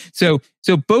 All right. So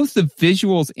both the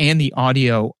visuals and the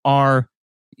audio are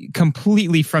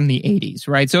completely from the 80s,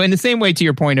 right? So in the same way, to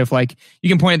your point of like, you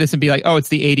can point at this and be like, oh, it's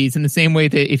the 80s. In the same way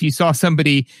that if you saw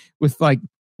somebody with like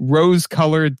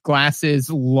rose-colored glasses,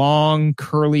 long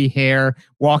curly hair,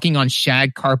 walking on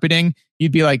shag carpeting,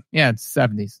 you'd be like, yeah, it's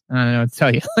 70s. I don't know what to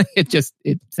tell you.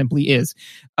 It simply is.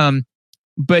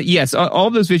 But yes, all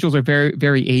those visuals are very,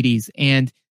 very 80s.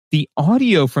 And the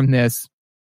audio from this,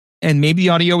 and maybe the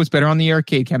audio was better on the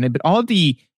arcade cabinet, but all of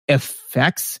the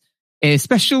effects, and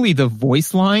especially the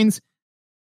voice lines,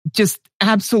 just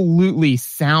absolutely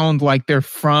sound like they're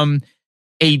from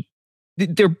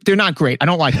they're not great. I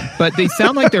don't like them, but they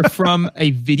sound like they're from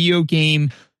a video game,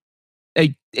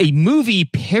 a movie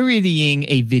parodying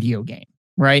a video game,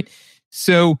 right?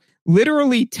 So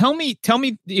literally, tell me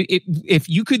if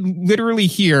you could literally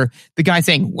hear the guy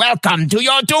saying, "Welcome to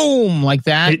your doom," like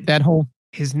that. That whole.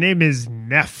 His name is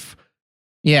Neff.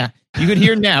 Yeah, you could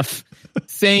hear Neff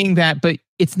saying that, but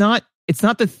it's not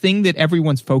the thing that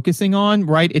everyone's focusing on,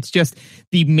 right? It's just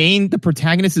the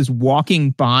protagonist is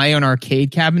walking by an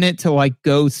arcade cabinet to like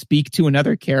go speak to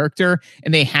another character,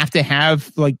 and they have to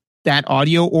have like that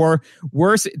audio, or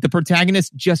worse, the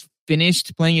protagonist just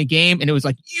finished playing a game and it was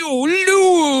like, you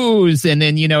lose. And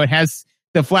then, you know, it has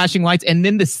the flashing lights and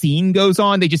then the scene goes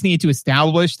on. They just needed to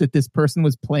establish that this person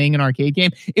was playing an arcade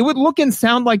game. It would look and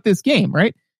sound like this game,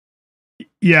 right?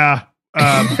 Yeah.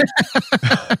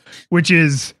 Which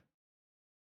is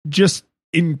just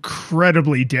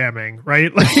incredibly damning,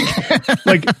 right? Like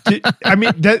I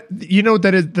mean, that, you know,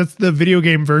 that's the video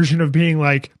game version of being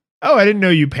like, oh, I didn't know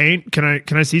you paint. Can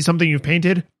I see something you've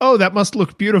painted? Oh, that must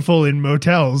look beautiful in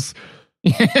motels.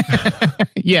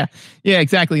 Yeah,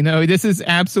 exactly. No, this is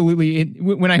absolutely,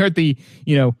 when I heard the,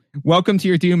 you know, welcome to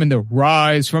your doom and the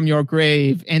rise from your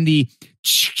grave and the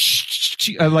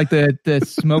like the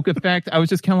smoke effect, I was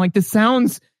just kind of like, this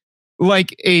sounds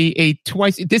like a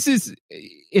twice. This is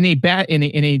in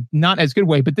a not as good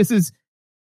way, but this is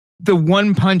the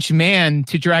One Punch Man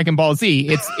to Dragon Ball Z.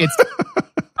 It's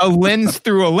a lens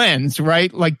through a lens,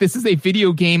 right? Like this is a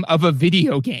video game of a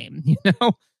video game, you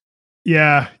know?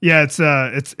 Yeah, it's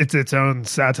its own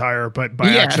satire, but by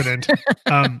accident.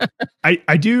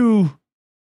 I do.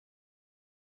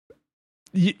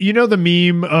 You know the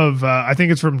meme of I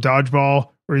think it's from Dodgeball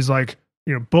where he's like,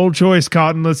 you know, bold choice,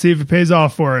 Cotton. Let's see if it pays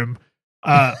off for him.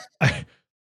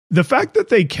 The fact that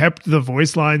they kept the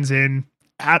voice lines in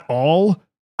at all,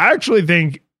 I actually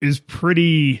think is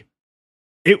pretty.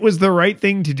 It was the right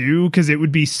thing to do because it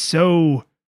would be so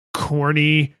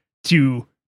corny to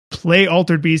play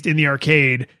Altered Beast in the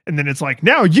arcade and then it's like,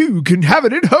 now you can have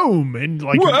it at home, and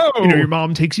like, whoa, you know, your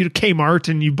mom takes you to Kmart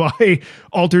and you buy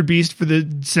Altered Beast for the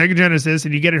Sega Genesis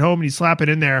and you get it home and you slap it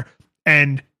in there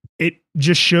and it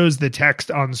just shows the text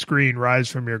on screen, rise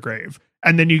from your grave,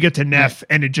 and then you get to Neff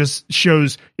and it just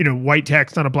shows, you know, white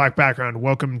text on a black background,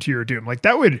 welcome to your doom. Like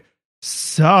that would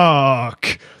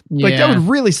suck. Like that would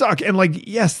really suck. And like,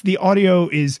 yes, the audio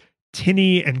is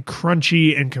tinny and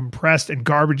crunchy and compressed and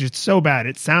garbage. It's so bad.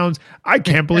 I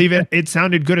can't believe it. It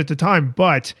sounded good at the time,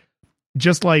 but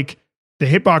just like the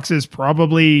hitboxes,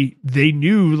 probably they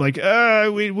knew like,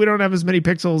 we don't have as many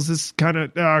pixels. This kind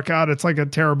of, oh God, it's like a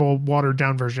terrible watered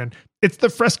down version. It's the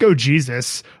Fresco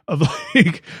Jesus of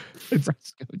like,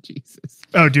 Fresco Jesus.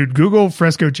 Oh dude, Google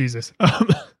Fresco Jesus.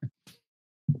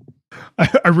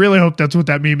 I really hope that's what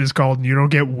that meme is called and you don't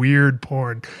get weird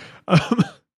porn.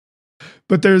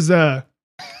 But there's did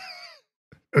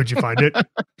you find it?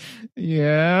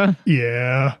 Yeah.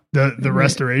 Yeah. The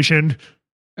restoration.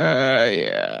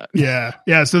 Yeah.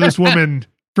 Yeah. So this woman,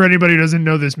 for anybody who doesn't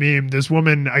know this meme, this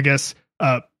woman, I guess,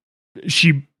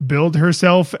 she billed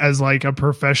herself as like a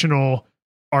professional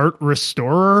art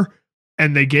restorer,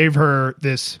 and they gave her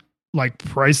this like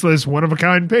priceless one of a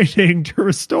kind painting to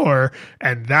restore,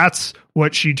 and that's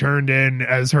what she turned in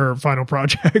as her final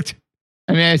project.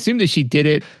 I mean, I assume that she did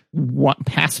it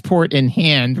passport in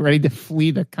hand, ready to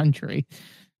flee the country.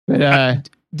 But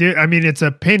dude, I mean, it's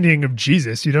a painting of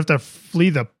Jesus. You'd have to flee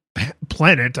the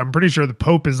planet. I'm pretty sure the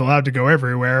Pope is allowed to go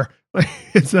everywhere.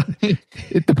 It's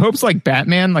the Pope's like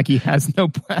Batman, like he has no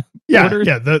borders. Yeah.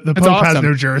 The Pope awesome. has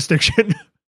no jurisdiction.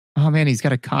 Oh man, he's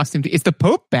got a costume. Is the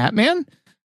Pope Batman?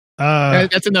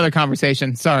 That's another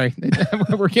conversation. Sorry,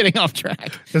 we're getting off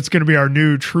track. That's going to be our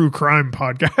new true crime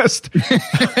podcast.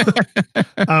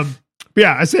 But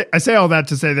yeah, I say all that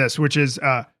to say this, which is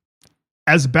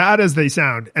as bad as they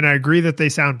sound, and I agree that they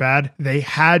sound bad. They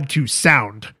had to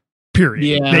sound.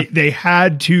 Period. Yeah. They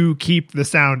had to keep the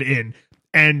sound in.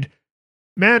 And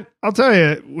man, I'll tell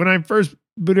you, when I first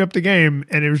booted up the game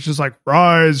and it was just like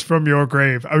 "Rise from your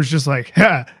grave," I was just like,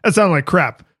 "Yeah, that sounded like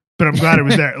crap." But I'm glad it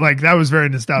was there. Like that was very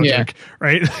nostalgic,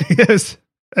 right? Yes,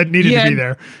 it needed to be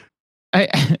there.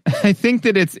 I think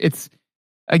that it's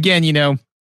again, you know,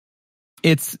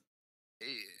 it's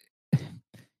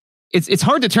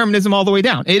hard determinism all the way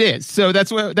down. It is. So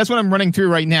that's what I'm running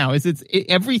through right now.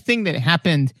 Everything that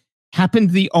happened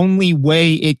the only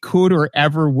way it could or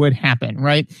ever would happen.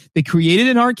 Right? They created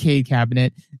an arcade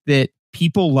cabinet that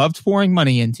people loved pouring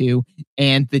money into,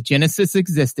 and the Genesis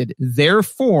existed.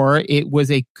 Therefore, it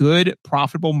was a good,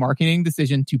 profitable marketing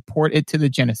decision to port it to the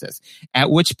Genesis.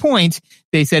 At which point,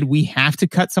 they said, we have to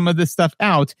cut some of this stuff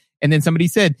out. And then somebody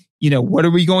said, you know, what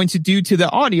are we going to do to the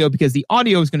audio? Because the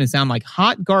audio is going to sound like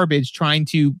hot garbage trying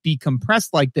to be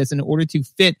compressed like this in order to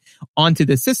fit onto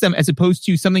the system, as opposed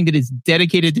to something that is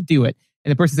dedicated to do it.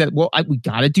 And the person said, well, we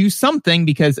got to do something,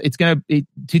 because to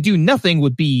do nothing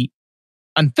would be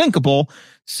unthinkable.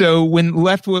 So when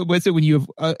left with it, when you've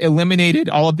eliminated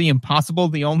all of the impossible,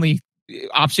 the only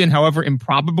option, however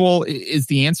improbable, is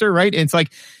the answer, right? And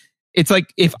it's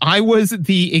like if I was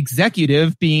the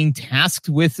executive being tasked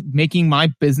with making my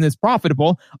business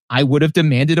profitable, I would have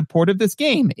demanded a port of this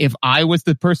game. If I was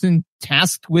the person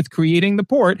tasked with creating the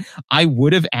port, I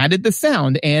would have added the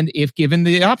sound. And if given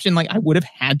the option, like I would have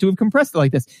had to have compressed it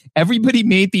like this. Everybody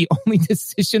made the only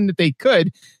decision that they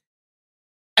could.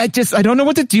 I don't know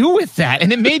what to do with that.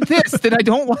 And it made this that I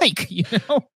don't like, you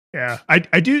know? Yeah,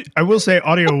 I will say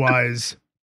audio wise,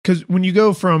 because when you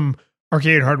go from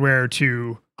arcade hardware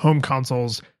to home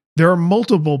consoles, there are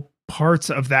multiple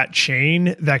parts of that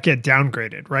chain that get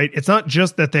downgraded, right? It's not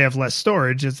just that they have less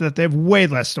storage, it's that they have way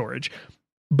less storage.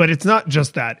 But it's not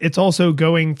just that. It's also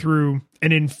going through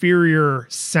an inferior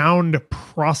sound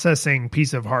processing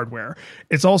piece of hardware.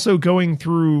 It's also going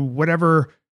through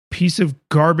whatever piece of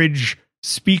garbage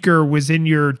speaker was in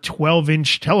your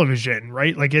 12-inch television,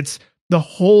 right? Like it's the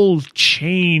whole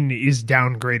chain is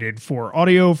downgraded for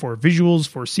audio, for visuals,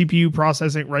 for CPU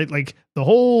processing, right? Like the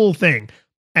whole thing.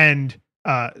 And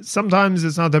sometimes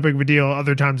it's not that big of a deal.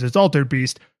 Other times it's Altered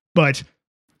Beast. But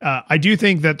I do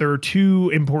think that there are two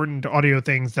important audio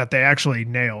things that they actually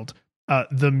nailed.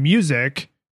 The music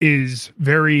is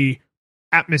very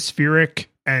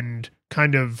atmospheric and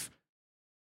kind of,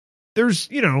 there's,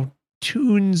 you know,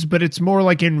 tunes, but it's more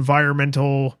like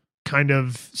environmental kind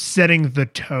of setting the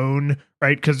tone,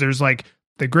 right? Because there's like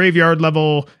the graveyard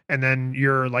level, and then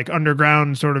you're like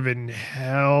underground, sort of in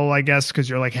hell, I guess, because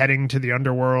you're like heading to the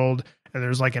underworld, and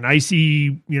there's like an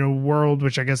icy, you know, world,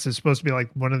 which I guess is supposed to be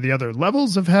like one of the other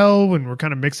levels of hell, and we're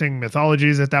kind of mixing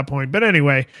mythologies at that point. But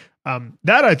anyway,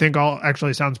 that I think all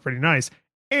actually sounds pretty nice.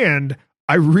 And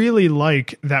I really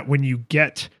like that when you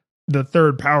get the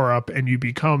third power up and you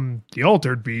become the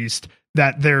Altered Beast,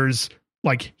 that there's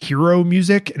like hero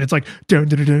music, and it's like dun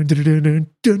dun dun dun dun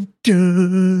dun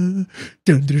dun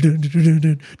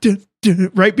dun dun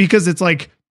dun, right? Because it's like,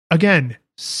 again,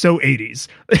 so 80s.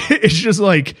 It's just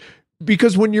like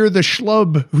because when you're the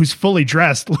schlub who's fully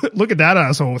dressed, look at that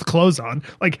asshole with clothes on.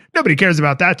 Like, nobody cares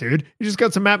about that, dude. You just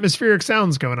got some atmospheric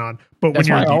sounds going on. But That's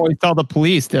when why you're I always tell the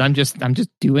police that I'm just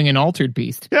doing an altered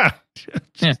beast. yeah.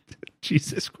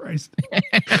 Jesus Christ.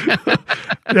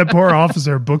 That poor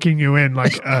officer booking you in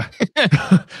like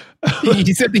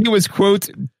He said that he was, quote,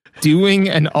 doing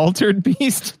an altered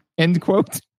beast, end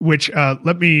quote. Which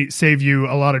let me save you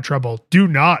a lot of trouble. Do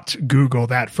not Google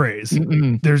that phrase.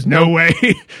 There's no way.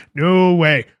 No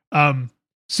way.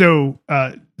 So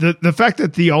the fact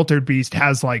that the Altered Beast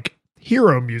has like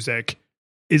hero music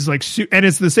is like, and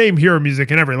it's the same hero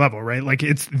music in every level, right? Like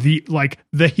it's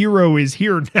the hero is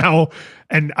here now.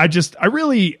 And I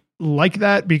really like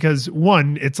that because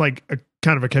one, it's like a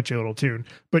kind of a catchy little tune,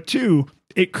 but two,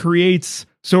 it creates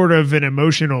sort of an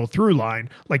emotional through line.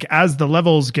 Like as the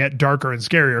levels get darker and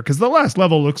scarier, because the last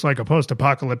level looks like a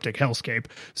post-apocalyptic hellscape.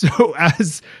 So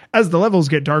as the levels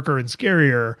get darker and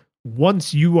scarier,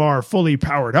 once you are fully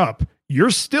powered up, you're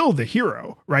still the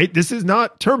hero, right? This is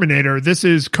not Terminator. This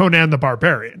is Conan the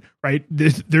Barbarian, right?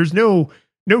 There's no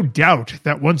doubt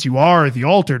that once you are the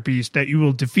Altered Beast, that you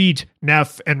will defeat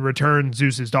Neph and return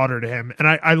Zeus's daughter to him. And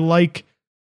I like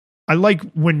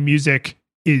when music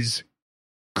is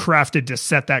crafted to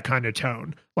set that kind of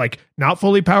tone. Like not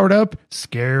fully powered up,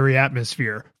 scary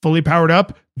atmosphere. Fully powered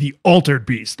up, the Altered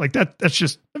Beast. Like that's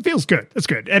just, it feels good. That's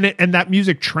good. And that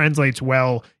music translates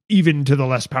well even to the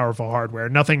less powerful hardware.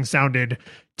 Nothing sounded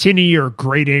tinny or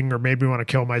grating or made me want to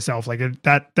kill myself. Like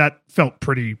that felt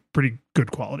pretty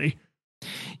good quality.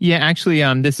 Yeah, actually,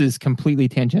 this is completely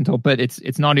tangential, but it's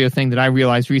an audio thing that I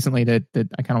realized recently that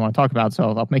I kind of want to talk about. So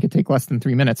I'll make it take less than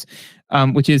 3 minutes,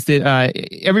 which is that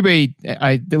everybody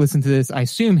that listen to this, I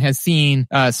assume, has seen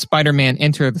Spider-Man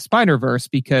Enter the Spider-Verse,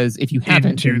 because if you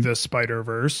haven't, Into the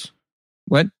Spider-Verse.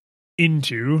 What?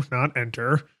 Into, not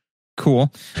enter.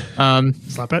 Cool.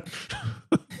 Slap it.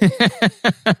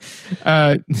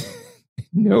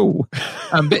 No.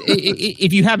 But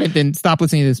if you haven't, then stop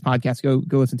listening to this podcast. Go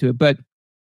listen to it. But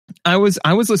I was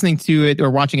listening to it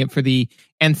or watching it for the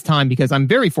nth time because I'm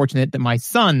very fortunate that my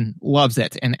son loves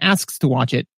it and asks to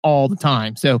watch it all the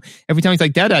time. So every time he's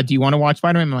like, Dada, do you want to watch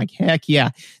Spider-Man? I'm like, heck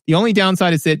yeah. The only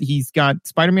downside is that he's got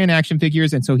Spider-Man action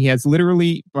figures. And so he has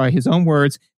literally, by his own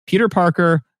words, Peter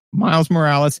Parker, Miles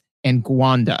Morales, and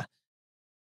Gwanda,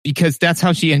 because that's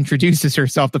how she introduces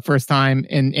herself the first time.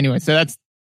 And anyway, so that's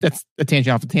a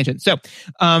tangent off the tangent. So,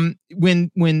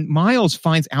 when Miles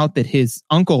finds out that his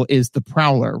uncle is the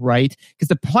Prowler, right? Because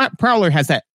the Prowler has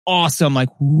that awesome like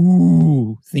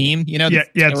woo theme, you know? Yeah.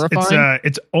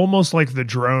 It's almost like the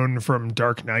drone from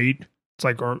Dark Knight.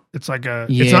 It's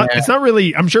not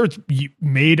really. I'm sure it's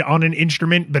made on an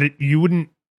instrument, but you wouldn't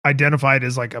identify it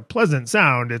as like a pleasant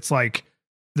sound. It's like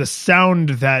the sound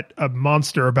that a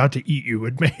monster about to eat you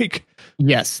would make.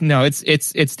 Yes. No.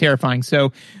 It's terrifying.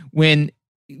 So when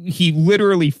he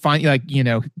literally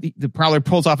the Prowler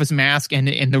pulls off his mask and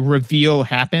the reveal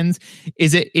happens,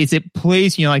 is it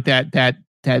plays, like that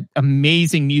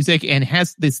amazing music and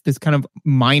has this kind of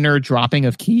minor dropping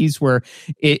of keys where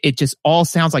it just all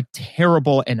sounds like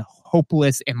terrible and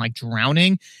hopeless and like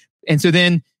drowning. And so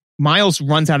then Miles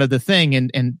runs out of the thing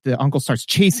and the uncle starts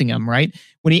chasing him, right?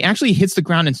 When he actually hits the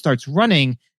ground and starts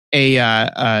running,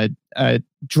 a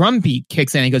drum beat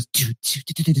kicks in and he goes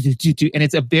and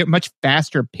it's a much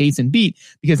faster pace and beat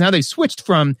because now they've switched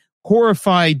from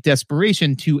horrified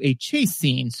desperation to a chase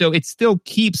scene. So it still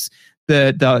keeps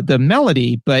the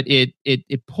melody, but it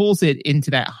pulls it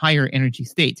into that higher energy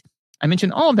state. I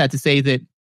mentioned all of that to say that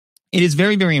it is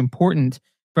very, very important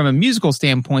from a musical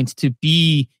standpoint to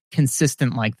be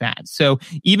consistent like that. So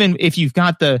even if you've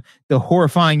got the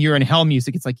horrifying you're in hell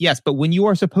music, it's like, yes, but when you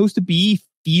are supposed to be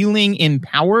feeling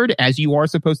empowered as you are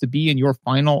supposed to be in your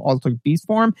final Altered Beast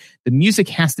form, the music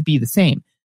has to be the same.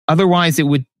 Otherwise it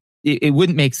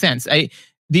wouldn't make sense.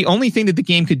 The only thing that the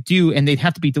game could do, and they'd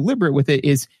have to be deliberate with it,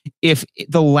 is if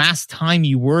the last time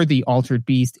you were the Altered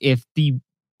Beast, if the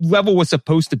level was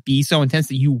supposed to be so intense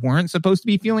that you weren't supposed to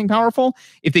be feeling powerful,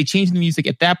 if they changed the music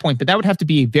at that point, but that would have to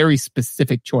be a very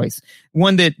specific choice.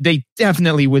 One that they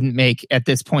definitely wouldn't make at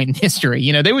this point in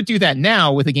history. They would do that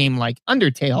now with a game like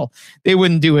Undertale. They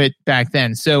wouldn't do it back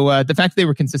then. So the fact that they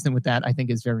were consistent with that, I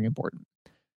think, is very important.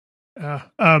 I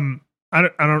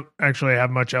don't actually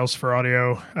have much else for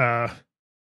audio.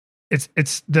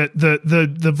 It's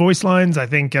the voice lines, I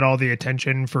think, get all the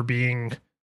attention for being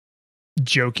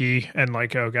jokey and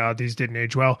like, oh god, these didn't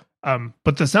age well.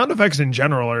 But the sound effects in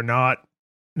general are not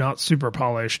super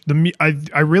polished.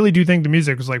 I really do think the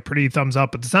music was like pretty thumbs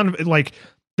up, but the sound of it, like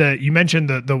you mentioned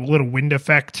the little wind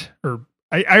effect, or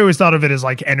I always thought of it as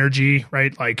like energy,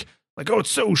 right? Like oh, it's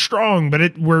so strong,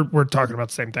 but we're talking about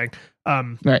the same thing.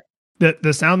 Right.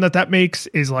 The sound that makes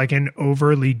is like an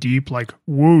overly deep, like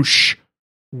whoosh,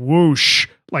 whoosh.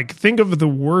 Like think of the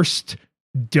worst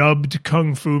dubbed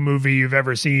kung fu movie you've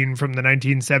ever seen from the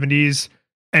 1970s,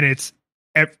 and it's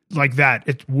like that.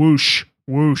 It's whoosh,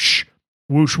 whoosh,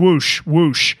 whoosh, whoosh,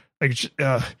 whoosh. Like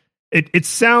it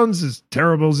sounds as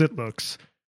terrible as it looks.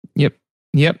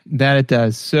 Yep, that it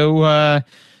does. So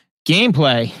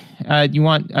gameplay. You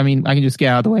want? I mean, I can just get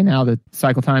out of the way now. The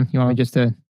cycle time. You want me just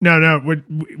to? No.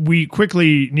 We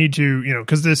quickly need to,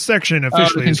 because this section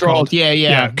officially is called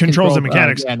controls and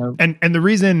mechanics. And the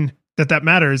reason that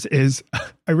matters is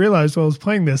I realized while I was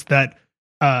playing this that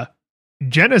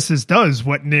Genesis does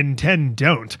what Nintendo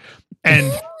don't,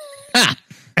 and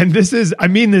and this is, I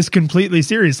mean this completely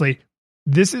seriously.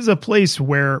 This is a place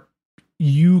where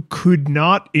you could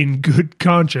not, in good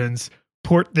conscience,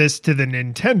 port this to the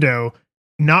Nintendo,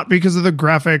 not because of the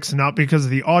graphics, not because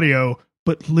of the audio,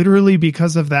 but literally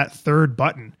because of that third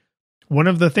button. One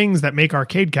of the things that make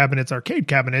arcade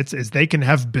cabinets is they can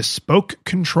have bespoke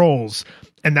controls.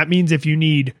 And that means if you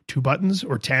need 2 buttons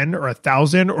or 10 or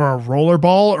 1,000 or a roller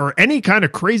ball or any kind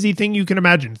of crazy thing you can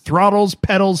imagine, throttles,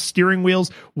 pedals, steering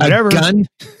wheels, whatever. A gun?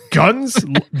 Guns,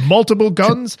 multiple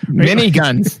guns. Mini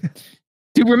guns.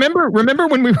 Dude, remember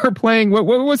when we were playing, what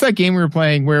was that game we were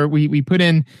playing where we put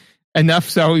in enough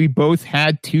so we both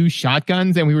had 2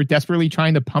 shotguns and we were desperately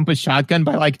trying to pump a shotgun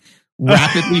by like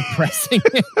rapidly pressing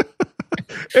it?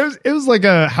 It was like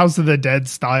a House of the Dead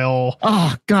style.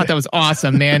 Oh god, that was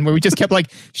awesome, man. Where we just kept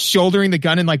like shouldering the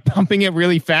gun and like pumping it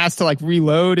really fast to like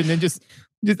reload and then just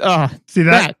see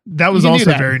that was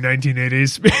also very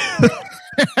 1980s.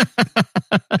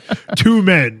 2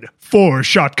 men, 4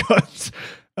 shotguns.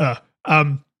 But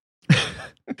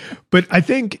I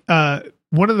think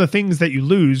one of the things that you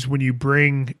lose when you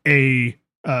bring a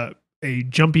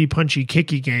jumpy, punchy,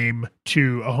 kicky game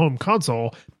to a home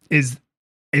console is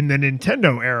in the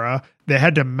Nintendo era, they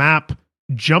had to map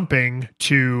jumping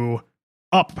to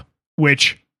up,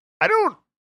 which I don't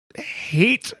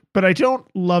hate, but I don't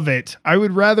love it. I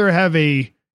would rather have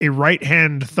a right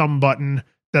hand thumb button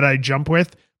that I jump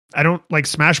with. I don't like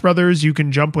Smash Brothers. You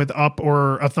can jump with up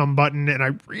or a thumb button, and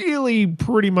I really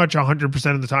pretty much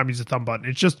 100% of the time use a thumb button.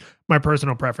 It's just my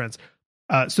personal preference.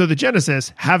 So the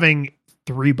Genesis having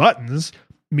 3 buttons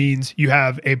means you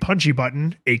have a punchy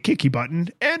button, a kicky button,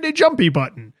 and a jumpy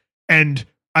button. And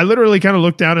I literally kind of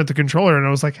looked down at the controller and I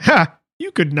was like,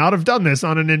 you could not have done this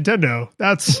on a Nintendo.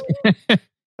 That's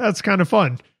kind of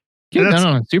fun. Yeah, done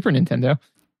on a Super Nintendo.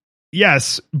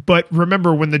 Yes, but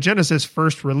remember when the Genesis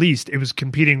first released, it was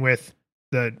competing with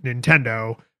the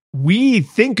Nintendo. We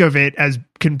think of it as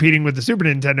competing with the Super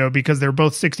Nintendo because they're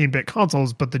both 16-bit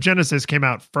consoles, but the Genesis came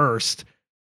out first.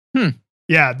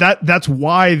 Yeah, that's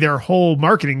why their whole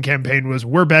marketing campaign was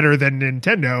we're better than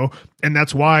Nintendo, and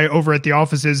that's why over at the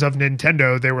offices of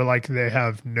Nintendo they were like they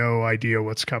have no idea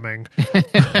what's coming.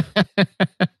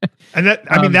 And that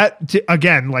I mean that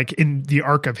again, like in the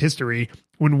arc of history,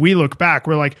 when we look back,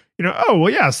 we're like, oh well,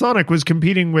 yeah, Sonic was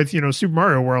competing with Super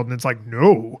Mario World, and it's like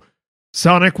no.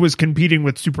 Sonic was competing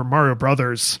with Super Mario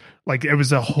Brothers. Like it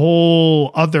was a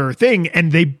whole other thing.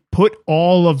 And they put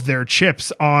all of their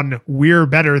chips on we're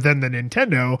better than the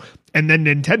Nintendo. And then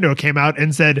Nintendo came out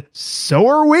and said, so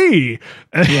are we.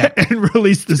 Yeah. And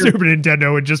released the Super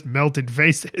Nintendo and just melted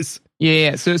faces.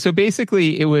 Yeah. So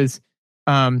basically it was,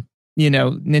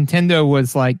 Nintendo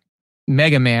was like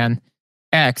Mega Man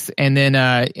X and then,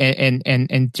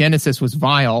 and Genesis was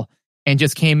Vile. And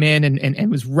just came in and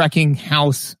was wrecking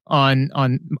house on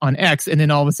X, and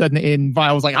then all of a sudden,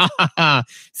 Vile was like,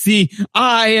 see,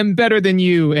 I am better than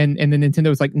you, and then Nintendo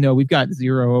was like, no, we've got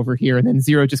Zero over here, and then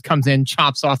Zero just comes in,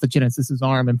 chops off the Genesis's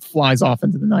arm, and flies off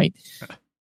into the night.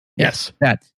 Yes,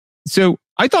 that. So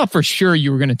I thought for sure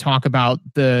you were going to talk about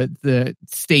the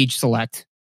stage select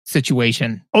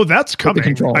situation. Oh, that's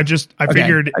coming. I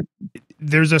figured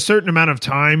there's a certain amount of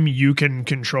time you can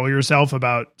control yourself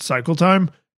about cycle time.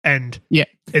 And yeah,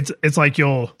 it's like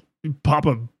you'll pop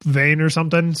a vein or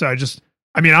something. So I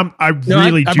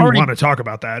really do want to talk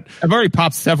about that. I've already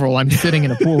popped several. I'm sitting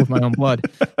in a pool with my own blood.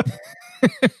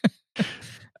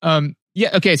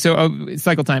 Yeah. Okay. So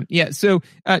cycle time. Yeah. So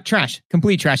trash,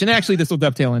 complete trash. And actually, this will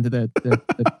dovetail into the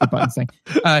buttons thing.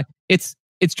 It's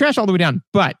trash all the way down.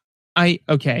 But and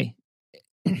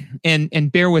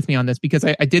bear with me on this because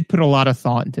I did put a lot of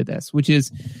thought into this, which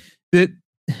is the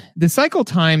cycle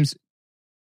times.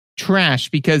 Trash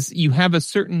because you have a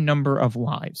certain number of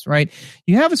lives, right?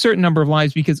 You have a certain number of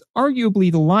lives because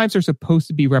arguably the lives are supposed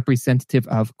to be representative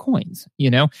of coins.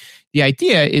 The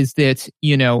idea is that,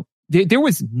 there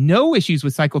was no issues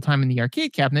with cycle time in the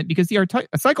arcade cabinet because the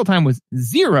cycle time was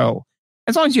 0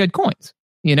 as long as you had coins,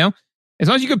 As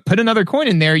long as you could put another coin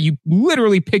in there, you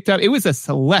literally picked up. It was a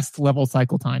Celeste level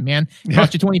cycle time, man. It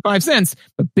cost you 25 cents,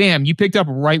 but bam, you picked up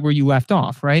right where you left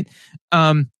off, right?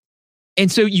 And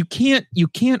so you can't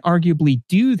arguably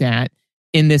do that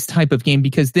in this type of game,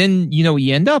 because then you know what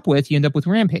you end up with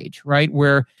Rampage, right?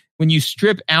 Where when you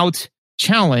strip out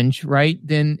challenge, right,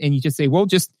 then and you just say, well,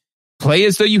 just play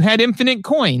as though you had infinite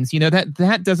coins. You know,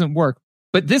 that doesn't work.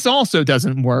 But this also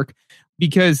doesn't work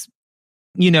because,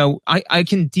 you know, I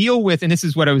can deal with, and this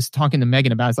is what I was talking to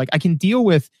Megan about, is like I can deal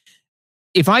with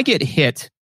if I get hit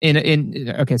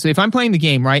okay, so if I'm playing the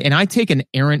game, right, and I take an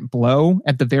errant blow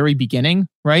at the very beginning,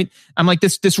 right, I'm like,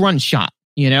 this run shot,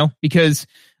 you know, because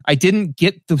I didn't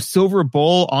get the silver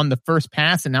bowl on the first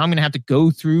pass, and now I'm going to have to go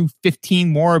through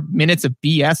 15 more minutes of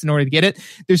BS in order to get it.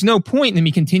 There's no point in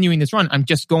me continuing this run. I'm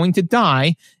just going to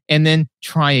die and then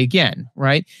try again,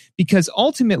 right? Because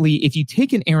ultimately, if you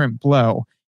take an errant blow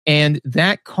and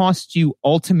that costs you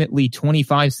ultimately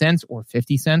 25 cents or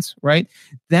 50 cents, right?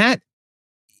 That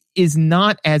is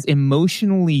not as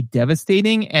emotionally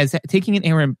devastating as taking an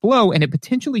errant blow and it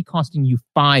potentially costing you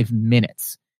 5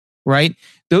 minutes. Right?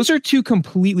 Those are two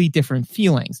completely different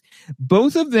feelings.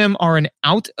 Both of them are an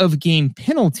out-of-game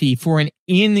penalty for an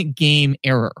in-game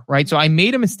error, right? So I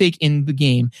made a mistake in the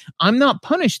game. I'm not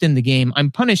punished in the game.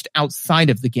 I'm punished outside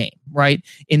of the game, right?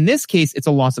 In this case, it's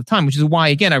a loss of time, which is why,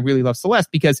 again, I really love Celeste,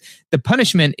 because the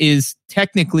punishment is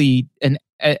technically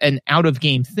an out of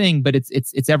game thing, but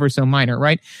it's ever so minor,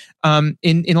 right?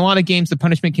 In a lot of games, the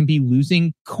punishment can be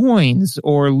losing coins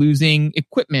or losing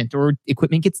equipment, or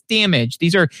equipment gets damaged.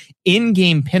 These are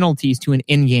in-game penalties to an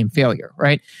in-game failure,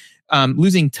 right?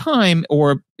 Losing time,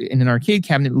 or in an arcade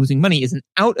cabinet, losing money is an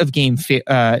out of game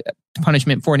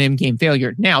punishment for an in-game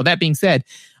failure. Now, that being said,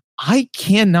 I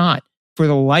cannot, for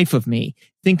the life of me,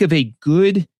 think of a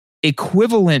good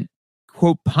equivalent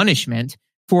quote punishment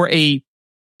for a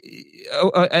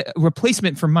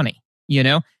replacement for money, you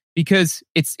know, because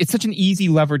it's such an easy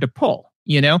lever to pull,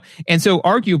 you know? And so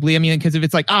arguably, I mean, because if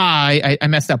it's like, I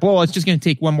messed up, well, it's just going to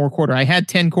take one more quarter. I had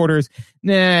 10 quarters.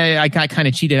 I got kind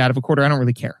of cheated out of a quarter. I don't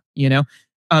really care, you know?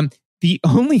 The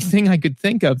only thing I could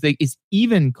think of that is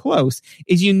even close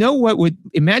is, you know, what would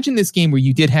imagine this game where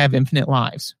you did have infinite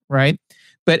lives, right?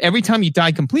 But every time you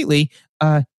died completely,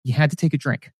 you had to take a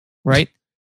drink, right?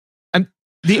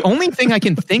 The only thing I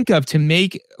can think of to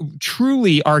make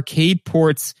truly arcade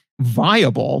ports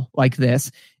viable like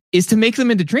this is to make them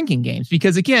into drinking games.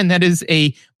 Because again, that is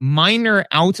a minor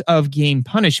out of game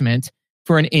punishment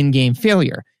for an in-game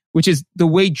failure, which is the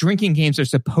way drinking games are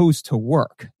supposed to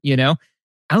work, you know?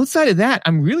 Outside of that,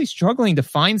 I'm really struggling to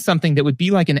find something that would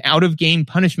be like an out of game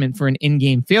punishment for an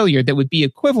in-game failure that would be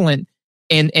equivalent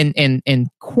and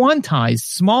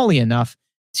quantized smallly enough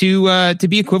to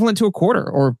be equivalent to a quarter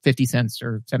or 50 cents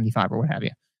or 75 or what have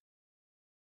you.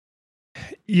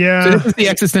 Yeah. So this is the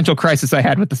existential crisis I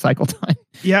had with the cycle time.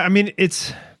 Yeah, I mean,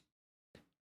 it's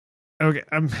okay.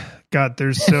 God,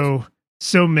 there's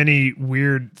so many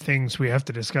weird things we have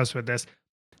to discuss with this.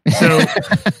 So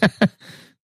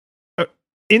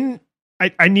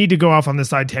I need to go off on the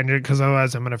side tangent because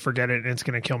otherwise I'm going to forget it and it's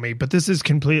going to kill me. But this is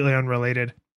completely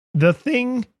unrelated. The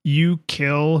thing you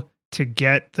kill to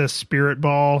get the spirit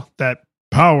ball that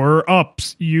power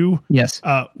ups you. Yes.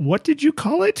 What did you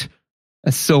call it?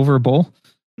 A silver bowl.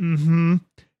 Mm-hmm.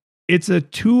 It's a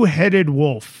two-headed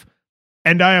wolf.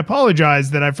 And I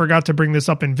apologize that I forgot to bring this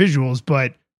up in visuals,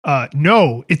 but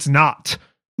no, it's not.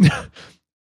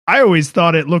 I always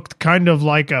thought it looked kind of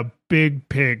like a big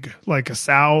pig, like a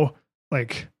sow,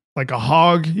 like a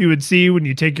hog you would see when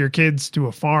you take your kids to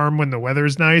a farm when the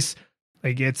weather's nice.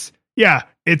 Like it's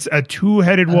a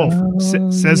two-headed wolf.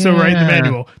 Says so right in the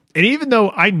manual. And even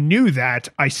though I knew that,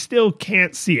 I still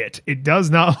can't see it. It does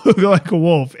not look like a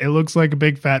wolf. It looks like a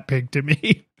big fat pig to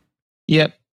me.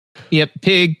 Yep.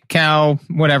 Pig, cow,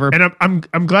 whatever. And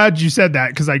I'm glad you said that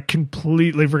because I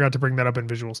completely forgot to bring that up in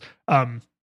visuals.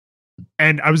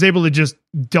 And I was able to just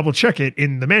double check it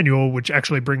in the manual, which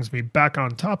actually brings me back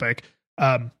on topic.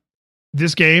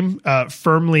 This game,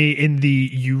 firmly in the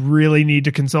you really need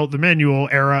to consult the manual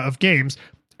era of games,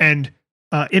 and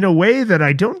in a way that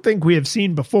I don't think we have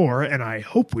seen before, and I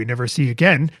hope we never see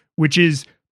again, which is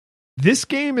this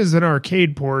game is an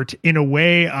arcade port in a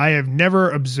way I have never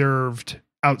observed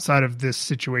outside of this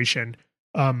situation.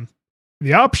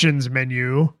 The options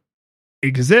menu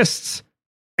exists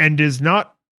and is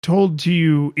not told to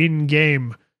you in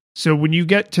game. So when you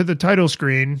get to the title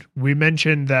screen, we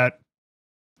mentioned that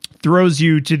throws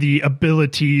you to the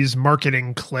abilities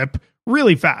marketing clip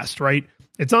really fast, right?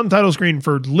 It's on title screen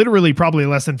for literally probably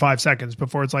less than 5 seconds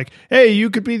before it's like, hey,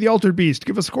 you could be the Altered Beast.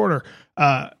 Give us a quarter.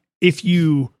 If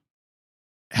you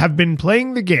have been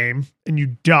playing the game and you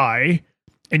die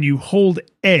and you hold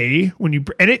A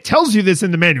and it tells you this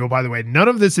in the manual, by the way. None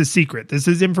of this is secret. This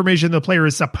is information the player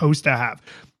is supposed to have.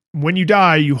 When you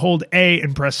die, you hold A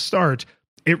and press start.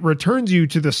 It returns you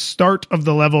to the start of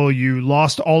the level you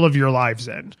lost all of your lives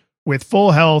in, with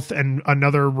full health and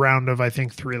another round of, I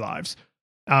think, 3 lives.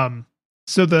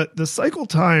 So the cycle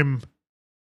time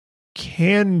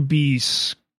can be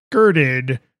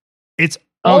skirted. It's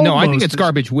no, I think it's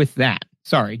garbage with that.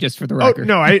 Sorry, just for the record.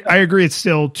 No, I agree. It's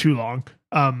still too long.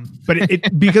 But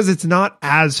it because it's not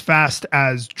as fast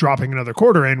as dropping another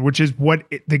quarter in, which is what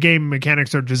the game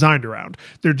mechanics are designed around.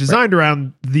 They're designed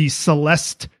around the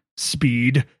Celeste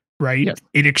speed, right? Yes.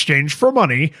 In exchange for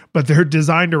money, but they're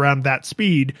designed around that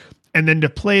speed. And then to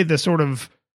play the sort of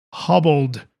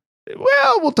hobbled,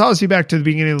 well, we'll toss you back to the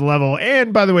beginning of the level.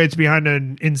 And by the way, it's behind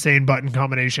an insane button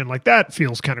combination. Like that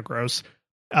feels kind of gross.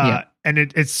 And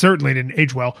it certainly didn't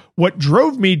age well. What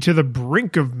drove me to the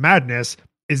brink of madness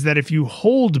is that if you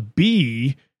hold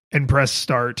B and press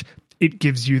start, it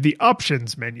gives you the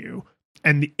options menu.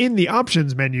 And in the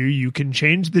options menu, you can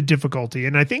change the difficulty.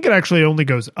 And I think it actually only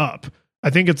goes up. I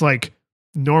think it's like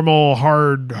normal,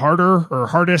 hard, harder, or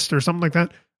hardest, or something like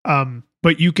that.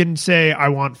 But you can say, I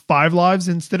want 5 lives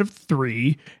instead of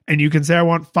 3. And you can say, I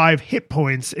want 5 hit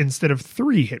points instead of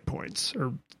 3 hit points,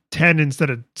 or 10 instead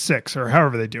of 6, or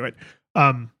however they do it.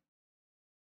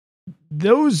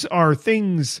 Those are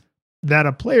things that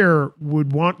a player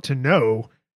would want to know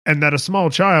and that a small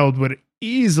child would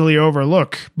easily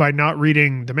overlook by not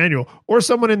reading the manual, or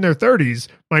someone in their 30s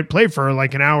might play for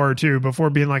like an hour or two before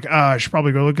being like, I should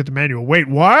probably go look at the manual. Wait,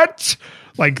 what?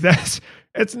 Like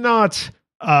it's not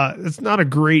a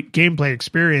great gameplay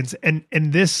experience. And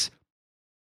this,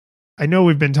 I know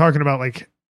we've been talking about like,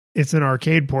 it's an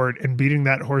arcade port and beating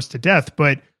that horse to death,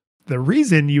 but the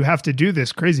reason you have to do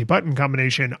this crazy button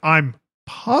combination, I'm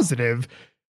positive,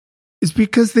 is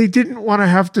because they didn't want to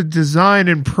have to design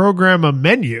and program a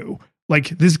menu. Like,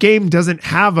 this game doesn't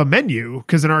have a menu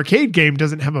because an arcade game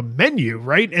doesn't have a menu,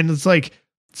 right? And it's like,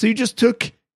 so you just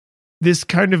took this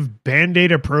kind of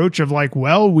Band-Aid approach of like,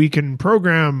 well, we can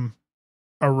program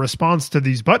a response to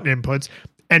these button inputs.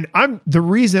 And the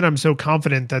reason I'm so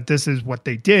confident that this is what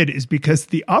they did is because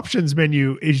the options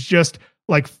menu is just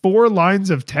like 4 lines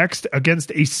of text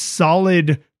against a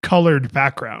solid colored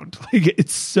background. Like,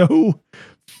 it's so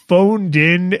phoned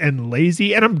in and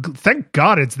lazy. And thank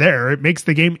God it's there. It makes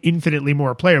the game infinitely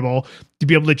more playable to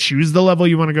be able to choose the level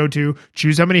you want to go to,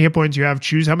 choose how many hit points you have,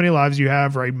 choose how many lives you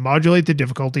have, right? Modulate the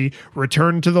difficulty,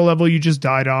 return to the level you just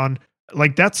died on.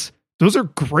 Like, those are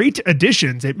great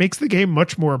additions. It makes the game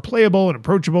much more playable and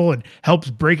approachable and helps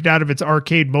break it out of its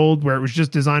arcade mold where it was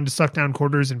just designed to suck down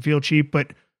quarters and feel cheap.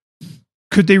 But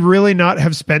could they really not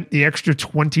have spent the extra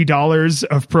 $20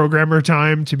 of programmer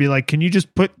time to be like, can you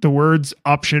just put the words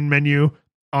option menu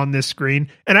on this screen?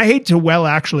 And I hate to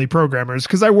actually programmers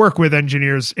because I work with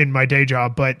engineers in my day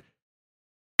job, but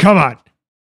come on.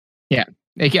 Yeah.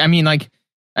 I mean, like,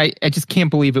 I just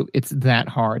can't believe it's that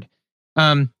hard.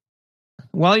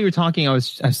 While you were talking, I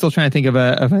was still trying to think of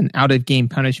an out of game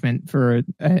punishment for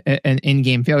an in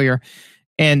game failure,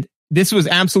 and this was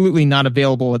absolutely not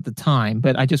available at the time.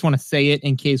 But I just want to say it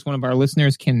in case one of our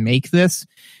listeners can make this,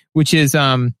 which is,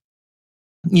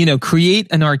 create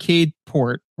an arcade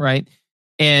port, right,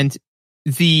 and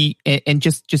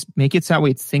just make it so that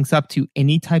way it syncs up to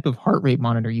any type of heart rate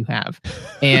monitor you have,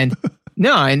 and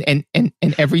and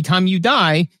every time you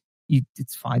die,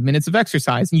 it's 5 minutes of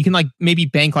exercise, and you can like maybe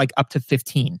bank like up to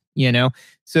 15,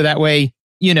 so that way,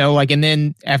 and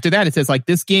then after that it says like,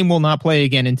 this game will not play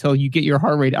again until you get your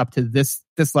heart rate up to this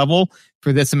level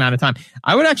for this amount of time.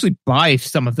 I would actually buy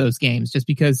some of those games just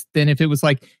because then if it was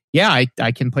like, yeah,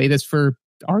 I can play this for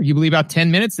arguably about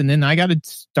 10 minutes and then I got to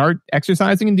start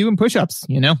exercising and doing push-ups,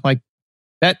 like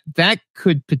that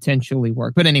could potentially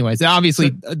work. But anyways,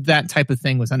 obviously that type of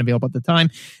thing was unavailable at the time.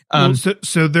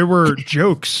 So there were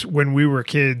jokes when we were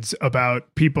kids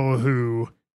about people who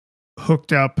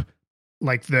hooked up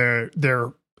like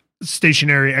their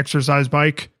stationary exercise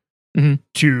bike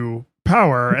to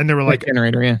power, and they were like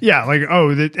generator, yeah, like,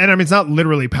 and I mean, it's not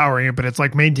literally powering it, but it's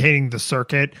like maintaining the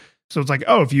circuit. So it's like,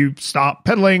 if you stop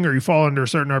pedaling or you fall under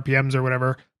certain RPMs or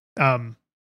whatever. And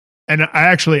I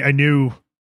actually knew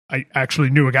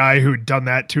a guy who had done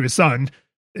that to his son.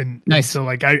 And nice. So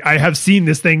like, I have seen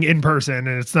this thing in person,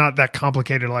 and it's not that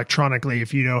complicated electronically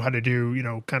if you know how to do,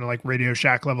 kind of like Radio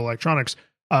Shack level electronics.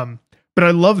 But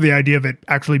I love the idea of it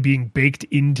actually being baked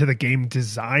into the game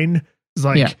design. It's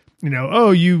like,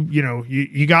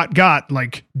 you got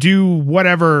like, do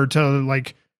whatever to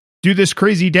like do this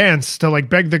crazy dance to like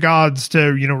beg the gods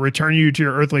to, return you to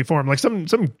your earthly form. Like some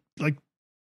like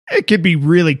it could be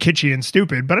really kitschy and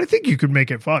stupid, but I think you could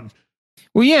make it fun.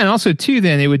 Well, yeah, and also too,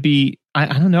 then it would be, I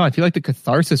don't know, I feel like the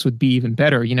catharsis would be even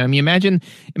better. You know, I mean,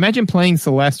 imagine playing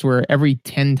Celeste where every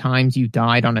 10 times you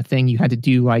died on a thing, you had to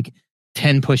do like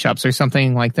 10 push-ups or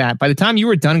something like that. By the time you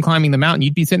were done climbing the mountain,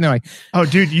 you'd be sitting there like, oh,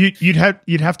 dude, you'd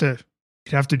have to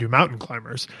do mountain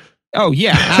climbers. Oh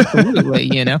yeah, absolutely.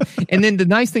 You know, and then the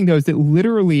nice thing though is that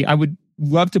literally I would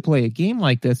love to play a game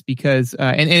like this because,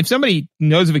 and if somebody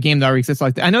knows of a game that already exists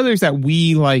like that, I know there's that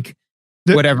Wii like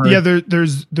whatever. Yeah,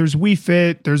 there's Wii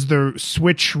Fit. There's the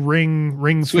Switch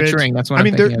Ring Switch Fit. Ring. That's what I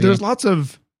mean. Thinking There's lots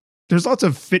of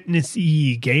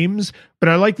fitness-y games, but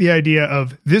I like the idea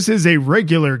of this is a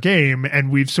regular game,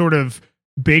 and we've sort of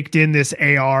baked in this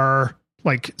AR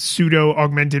like pseudo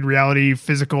augmented reality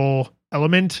physical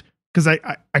element. Because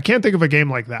I can't think of a game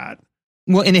like that.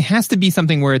 Well, and it has to be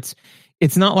something where it's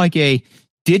not like a,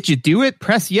 did you do it?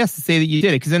 Press yes to say that you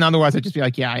did it. Because then otherwise I'd just be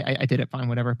like, yeah, I did it, fine,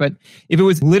 whatever. But if it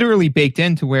was literally baked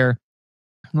into where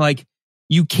like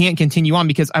you can't continue on,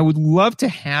 because I would love to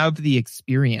have the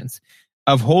experience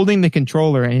of holding the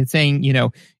controller and it's saying, you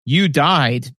know, you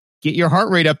died, get your heart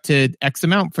rate up to X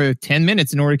amount for 10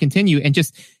 minutes in order to continue. And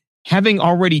just having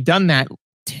already done that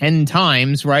 10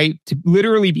 times, right? To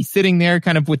literally be sitting there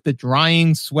kind of with the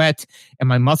drying sweat and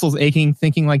my muscles aching,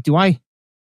 thinking like, do I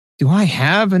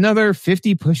have another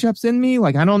 50 push-ups in me?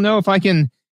 Like, I don't know if I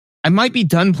might be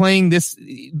done playing this,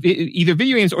 either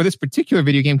video games or this particular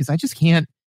video game, because I just can't,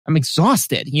 I'm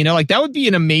exhausted, you know, like that would be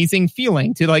an amazing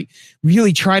feeling to like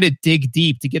really try to dig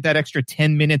deep to get that extra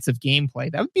 10 minutes of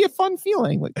gameplay. That would be a fun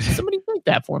feeling. Like somebody make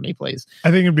that for me, please.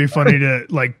 I think it'd be funny to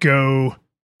like go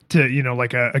to, you know,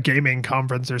 like a gaming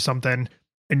conference or something,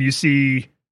 and you see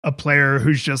a player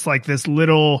who's just like this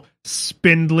little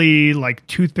spindly, like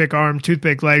toothpick arm,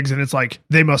 toothpick legs, and it's like,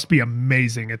 they must be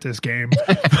amazing at this game.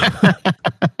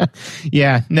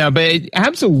 Yeah, no, but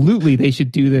absolutely they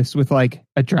should do this with like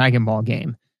a Dragon Ball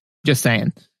game. Just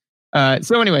saying.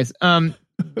 So anyways, while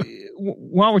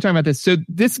we're talking about this, so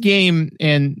this game,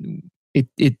 and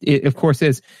it of course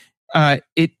is,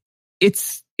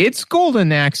 it's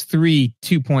Golden Axe 3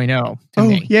 2.0 to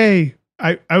me. Yay.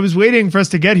 I was waiting for us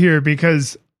to get here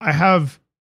because I have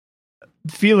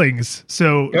feelings.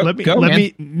 So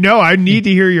I need to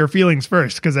hear your feelings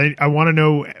first, because I want to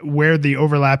know where the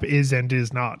overlap is and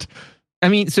is not. I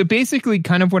mean, so basically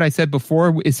kind of what I said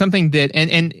before is something that,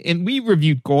 and we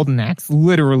reviewed Golden Axe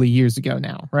literally years ago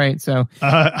now, right? So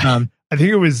I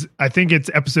think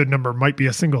its episode number might be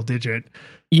a single digit.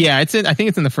 Yeah, I think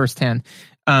it's in the first 10.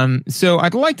 So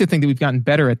I'd like to think that we've gotten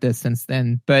better at this since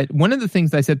then. But one of the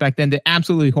things that I said back then that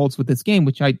absolutely holds with this game,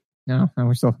 which we're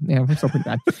still pretty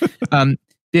bad.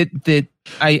 That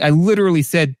I literally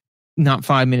said not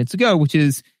 5 minutes ago, which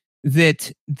is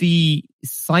that the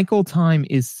cycle time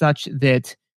is such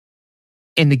that,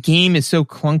 and the game is so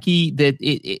clunky that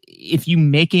if you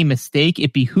make a mistake,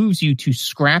 it behooves you to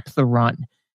scrap the run.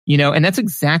 You know, and that's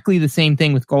exactly the same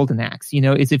thing with Golden Axe, you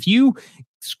know, is if you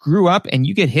screw up and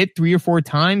you get hit 3 or 4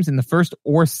 times in the first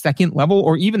or second level,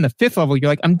 or even the 5th level, you're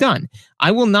like, I'm done. I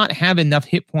will not have enough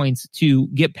hit points to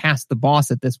get past the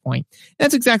boss at this point.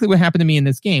 That's exactly what happened to me in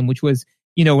this game, which was,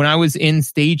 you know, when I was in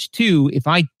stage 2, if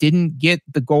I didn't get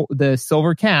the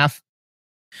silver calf,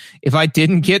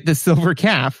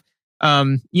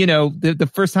 you know, the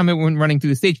first time I went running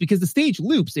through the stage, because the stage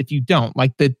loops if you don't,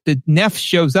 like the Neff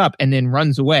shows up and then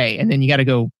runs away, and then you got to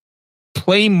go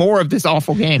play more of this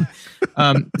awful game.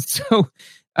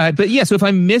 But yeah, so if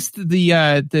I missed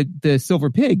the silver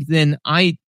pig, then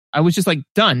I was just like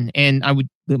done, and I would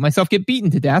let myself get beaten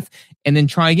to death and then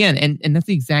try again. And that's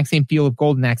the exact same feel of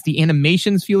Golden Axe. The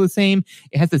animations feel the same.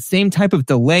 It has the same type of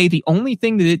delay. The only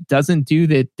thing that it doesn't do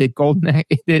that Golden Axe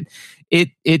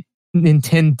it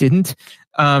Nintendo didn't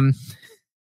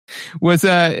was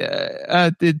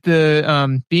the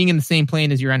being in the same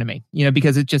plane as your enemy, you know,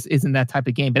 because it just isn't that type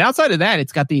of game. But outside of that,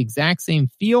 it's got the exact same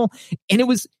feel, and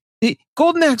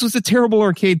Golden Axe was a terrible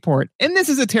arcade port, and this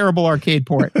is a terrible arcade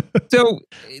port. So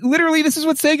literally, this is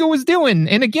what Sega was doing.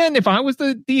 And again, if I was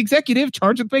the executive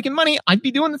charged with making money, I'd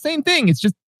be doing the same thing. It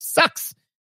just sucks.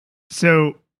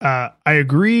 So I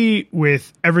agree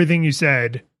with everything you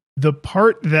said. The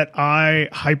part that I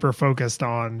hyper focused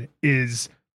on is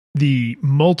the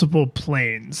multiple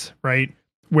planes, right?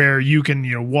 Where you can,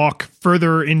 you know, walk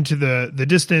further into the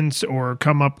distance or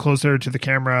come up closer to the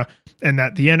camera, and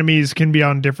that the enemies can be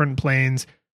on different planes.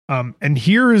 And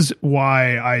here's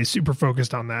why I super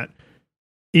focused on that.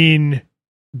 In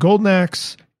Golden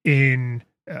Axe, in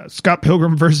Scott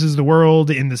Pilgrim versus the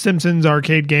World, in the Simpsons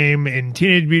arcade game, in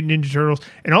Teenage Mutant Ninja Turtles,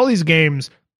 and all these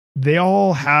games, they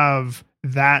all have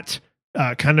that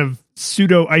kind of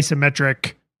pseudo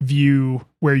isometric view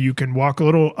where you can walk a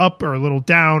little up or a little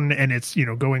down, and it's,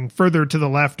 going further to the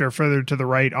left or further to the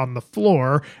right on the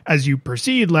floor as you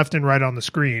proceed left and right on the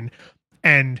screen.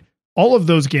 And all of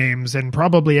those games, and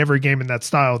probably every game in that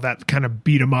style, that kind of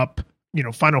beat 'em up,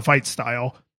 Final Fight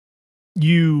style,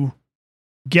 you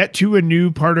get to a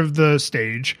new part of the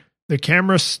stage, the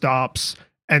camera stops,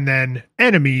 and then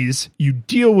enemies, you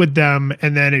deal with them,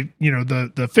 and then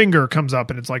the finger comes up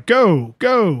and it's like, go,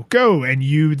 go, go, and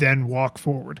you then walk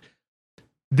forward.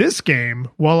 This game,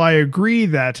 while I agree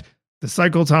that the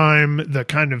cycle time, the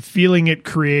kind of feeling it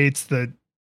creates, the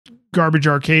garbage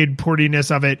arcade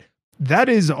portiness of it, that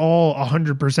is all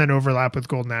 100% overlap with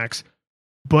Golden Axe.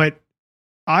 But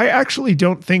I actually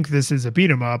don't think this is a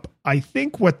beat 'em up. I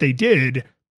think what they did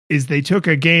is they took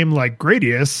a game like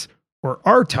Gradius or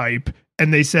R-Type,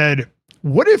 and they said,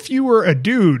 what if you were a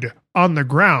dude on the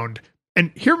ground?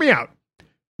 And hear me out.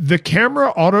 The camera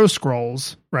auto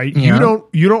scrolls, right? Yeah.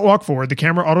 You don't walk forward. The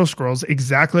camera auto scrolls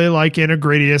exactly like in a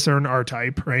Gradius or an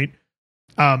R-Type, right?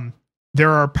 There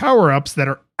are power-ups that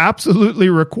are absolutely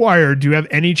required to have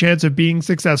any chance of being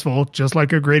successful, just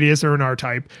like a Gradius or an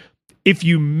R-Type. If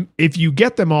you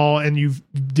get them all and you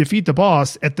defeat the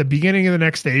boss at the beginning of the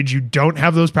next stage, you don't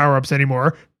have those power-ups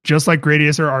anymore, just like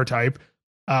Gradius or R-Type.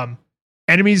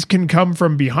 Enemies can come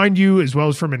from behind you as well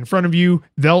as from in front of you.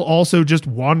 They'll also just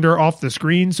wander off the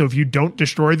screen. So if you don't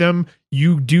destroy them,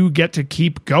 you do get to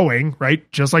keep going, right?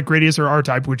 Just like Gradius or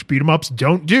R-Type, which beat 'em ups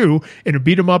don't do. In a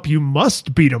beat 'em up, you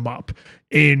must beat 'em up.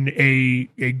 In a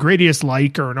Gradius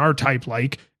like or an R-Type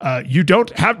like, you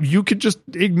could just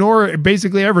ignore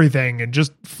basically everything and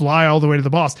just fly all the way to the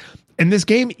boss. And this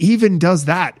game even does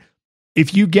that.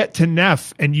 If you get to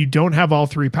Neff and you don't have all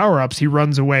 3 power-ups, he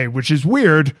runs away, which is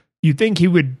weird. You'd think he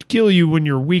would kill you when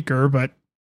you're weaker, but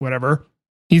whatever.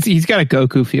 He's got a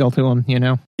Goku feel to him,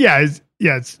 Yeah,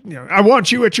 it's I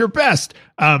want you at your best.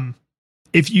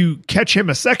 If you catch him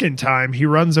a second time, he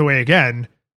runs away again.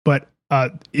 But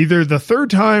either the third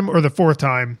time or the fourth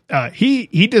time, he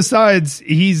decides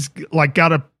he's like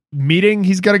got a meeting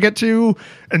he's got to get to,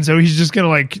 and so he's just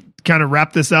gonna kind of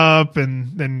wrap this up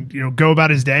and then go about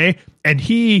his day, and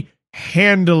he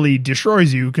handily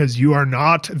destroys you because you are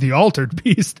not the altered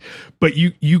beast, but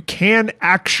you can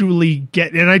actually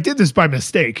get, and I did this by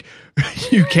mistake,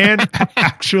 you can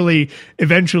actually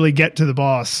eventually get to the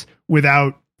boss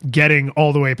without getting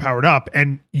all the way powered up,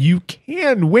 and you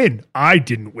can win. I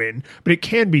didn't win, but it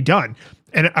can be done.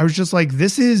 And I was just like,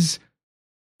 this is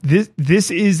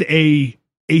a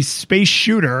space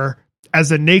shooter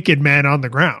as a naked man on the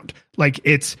ground. Like,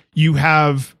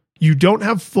 you don't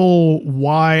have full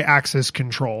Y-axis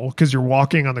control because you're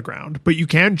walking on the ground, but you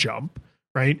can jump,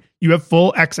 right? You have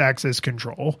full X-axis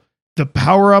control. The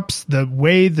power-ups, the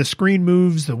way the screen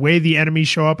moves, the way the enemies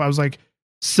show up, I was like,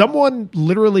 someone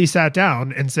literally sat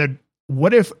down and said,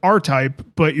 what if R-Type,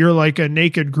 but you're like a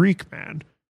naked Greek man?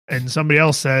 And somebody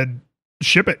else said,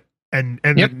 ship it. And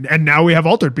now we have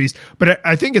Altered Beast. But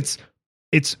I think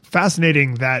it's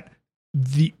fascinating that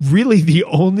the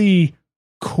only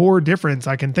core difference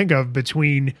I can think of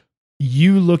between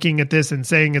you looking at this and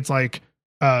saying it's like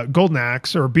Golden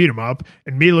Axe or beat 'em up,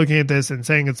 and me looking at this and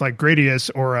saying it's like Gradius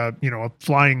or a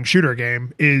flying shooter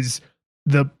game is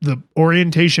the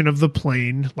orientation of the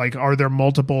plane. Like, are there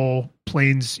multiple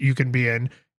planes you can be in,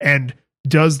 and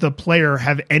does the player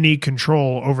have any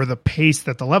control over the pace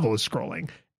that the level is scrolling?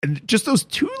 And just those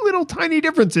 2 little tiny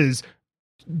differences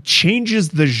changes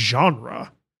the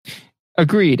genre.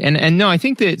 Agreed. And no, I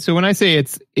think that, so when I say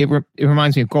it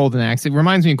reminds me of Golden Axe, it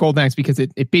reminds me of Golden Axe because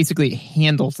it basically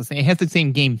handles the same, it has the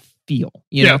same game feel.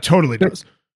 You know? Totally does.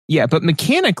 Yeah, but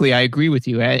mechanically, I agree with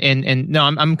you. And no,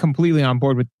 I'm completely on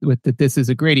board with that this is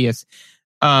a Gradius.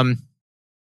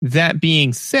 That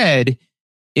being said,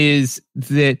 is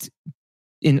that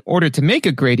in order to make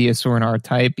a Gradius or an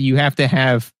R-Type, you have to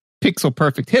have pixel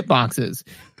perfect hitboxes,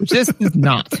 which this is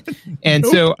not. And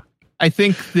so I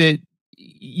think that,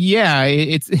 yeah,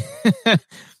 it's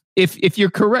if you're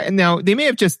correct. Now, they may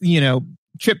have just,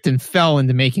 tripped and fell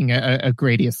into making a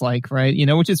Gradius like, right?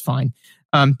 Which is fine.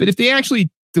 But if they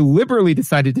actually deliberately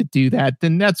decided to do that,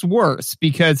 then that's worse,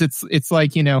 because it's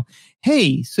like,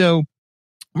 hey, so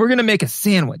we're going to make a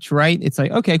sandwich, right? It's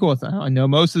like, okay, cool. I know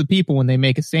most of the people, when they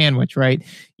make a sandwich, right,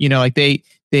 like they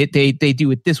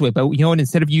do it this way, but and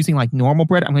instead of using like normal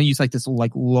bread, I'm going to use like this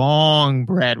like long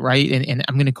bread, right? And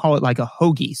I'm going to call it like a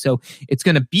hoagie. So it's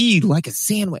going to be like a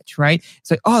sandwich, right? It's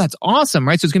like, oh, that's awesome,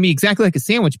 right? So it's going to be exactly like a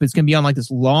sandwich, but it's going to be on like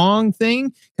this long thing,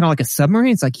 kind of like a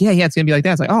submarine. It's like, yeah, it's going to be like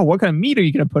that. It's like, oh, what kind of meat are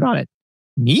you going to put on it?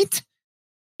 Meat?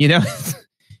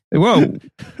 Whoa.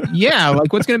 Yeah,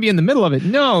 like what's going to be in the middle of it?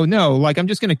 No, like I'm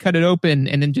just going to cut it open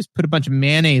and then just put a bunch of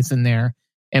mayonnaise in there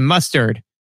and mustard.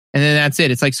 And then that's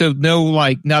it. It's like, so no,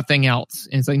 like nothing else.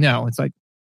 And it's like, no, it's like,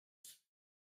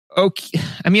 okay.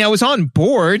 I mean, I was on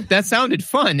board. That sounded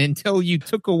fun until you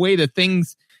took away the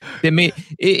things that made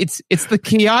it's the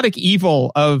chaotic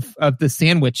evil of the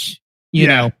sandwich, you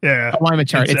know, alignment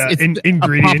chart. It's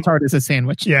ingredient. A Pop-Tart is a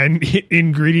sandwich. Yeah.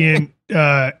 Ingredient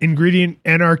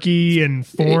anarchy and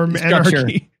form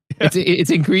anarchy. It's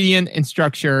ingredient and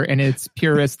structure, and it's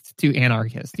purist to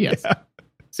anarchist. Yes. Yeah.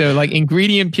 So like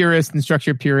ingredient purist and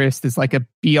structure purist is like a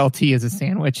BLT as a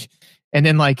sandwich. And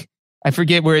then like, I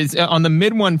forget where it's on the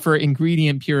mid one for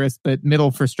ingredient purist, but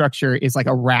middle for structure is like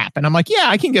a wrap. And I'm like, yeah,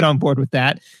 I can get on board with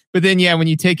that. But then, yeah, when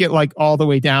you take it like all the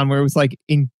way down where it was like,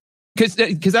 because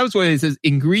that was what it is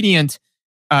ingredient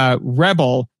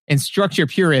rebel and structure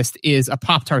purist is a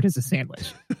Pop-Tart as a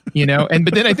sandwich, you know?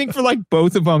 But then I think for like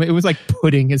both of them, it was like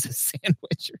pudding as a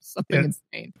sandwich or something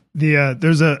insane.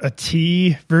 There's a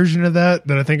tea version of that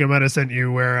I think I might have sent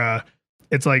you where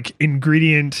it's like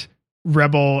ingredient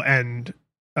rebel and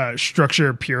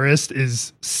structure purist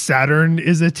is Saturn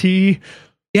is a tea.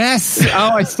 Yes.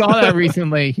 Oh, I saw that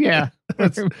recently. Yeah.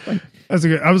 That's a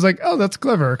good. I was like, oh, that's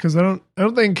clever. Cause I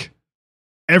don't think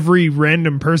every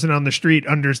random person on the street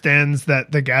understands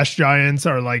that the gas giants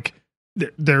are like,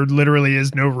 there literally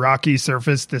is no rocky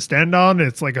surface to stand on.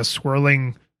 It's like a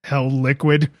swirling hell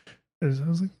liquid. I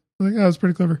was like, oh, that's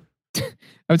pretty clever. I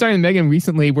was talking to Megan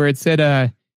recently where it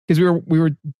said, because we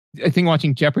were I think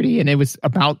watching Jeopardy and it was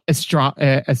about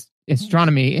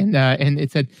astronomy and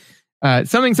it said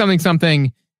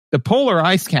something the polar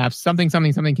ice caps something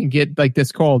can get like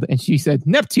this cold, and she said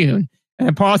Neptune, and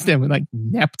I paused and was like,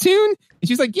 Neptune? And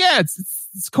she's like, yeah,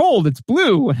 it's cold, it's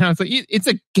blue. And I was like, it's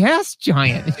a gas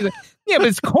giant. And she's like, yeah, but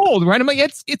it's cold, right? I'm like,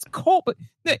 it's cold, but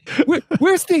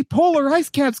where's the polar ice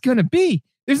caps gonna be?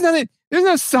 There's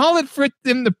no solid for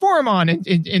them to form on,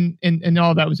 and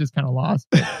all that was just kind of lost.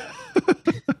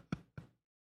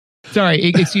 Sorry,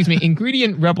 excuse me.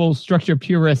 Ingredient rebel structure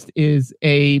purist is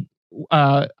a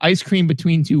ice cream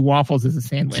between two waffles as a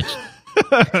sandwich.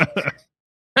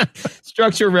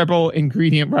 Structure rebel,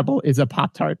 ingredient rebel is a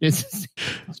Pop-Tart.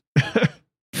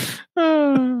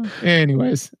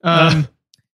 Anyways, you got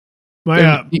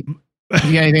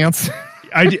anything else?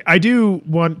 I do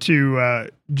want to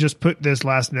just put this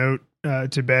last note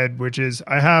to bed, which is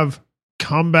I have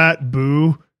combat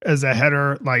boo as a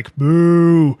header, like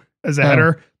boo as a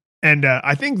header. And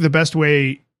I think the best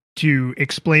way to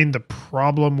explain the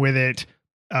problem with it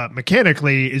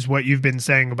mechanically is what you've been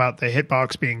saying about the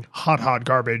hitbox being hot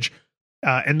garbage.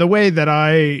 And the way that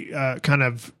I kind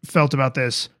of felt about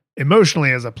this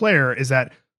emotionally as a player is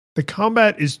that the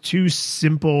combat is too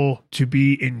simple to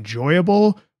be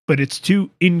enjoyable, but it's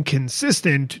too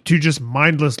inconsistent to just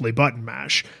mindlessly button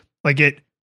mash. Like it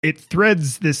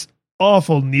threads this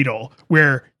awful needle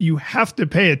where you have to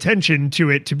pay attention to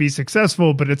it to be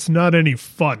successful, but it's not any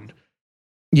fun.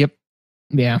 Yep.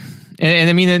 Yeah. And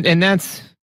I mean, and that's,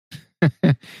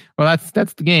 well,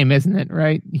 that's the game, isn't it?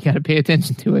 Right. You got to pay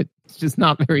attention to it. It's just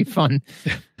not very fun.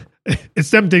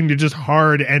 It's tempting to just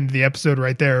hard end the episode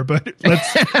right there, but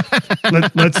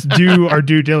let's do our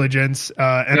due diligence.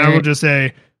 And I will just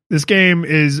say this game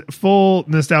is full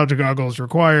nostalgia goggles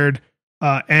required.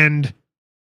 And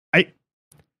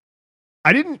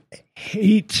I didn't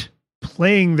hate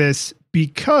playing this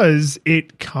because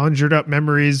it conjured up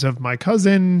memories of my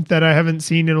cousin that I haven't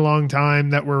seen in a long time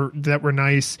that were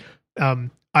nice.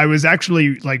 I was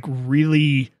actually like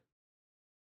really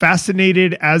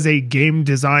fascinated as a game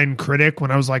design critic when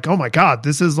I was like, oh my God,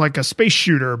 this is like a space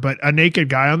shooter, but a naked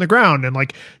guy on the ground, and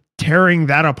like tearing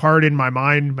that apart in my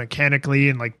mind mechanically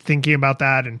and like thinking about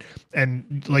that.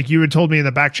 And like you had told me in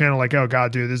the back channel, like, oh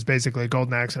God, dude, this is basically a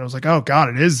Golden Axe. And I was like, oh God,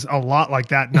 it is a lot like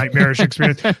that nightmarish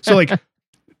experience. So like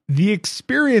the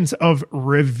experience of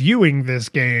reviewing this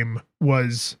game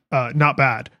was not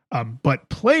bad. But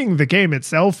playing the game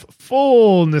itself,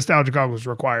 full nostalgia goggles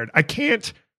required. I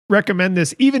can't recommend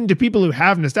this even to people who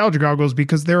have nostalgia goggles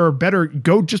because there are better,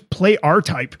 go just play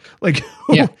R-Type. Like,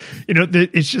 yeah. You know,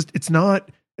 it's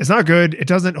not good. It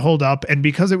doesn't hold up. And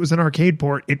because it was an arcade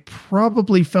port, it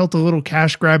probably felt a little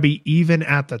cash grabby even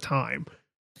at the time.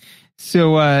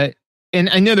 So, and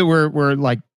I know that we're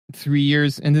like 3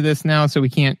 years into this now, so we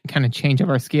can't kind of change up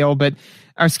our scale, but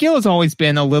our scale has always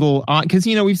been a little odd because,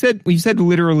 you know, we've said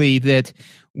literally that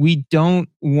we don't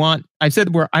want, I've said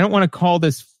I don't want to call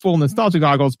this full nostalgia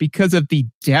goggles because of the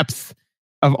depth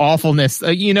of awfulness,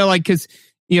 you know, like, because,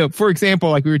 you know, for example,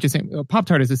 like we were just saying,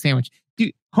 Pop-Tart is a sandwich.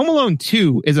 Dude, Home Alone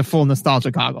 2 is a full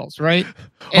nostalgia goggles, right?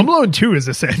 Home Alone 2 is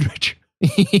a sandwich.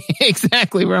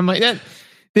 Exactly. Where I'm like,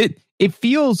 that it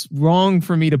feels wrong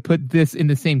for me to put this in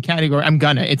the same category.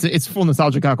 It's full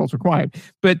nostalgia goggles required,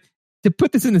 but to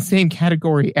put this in the same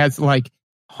category as like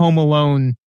Home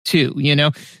Alone 2, you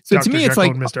know? So Dr. to me, it's Jekyll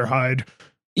like and Mr. Hyde.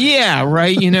 Yeah,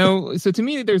 right. You know, so to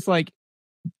me, there's like,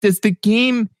 is the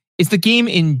game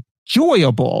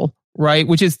enjoyable, right?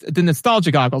 Which is the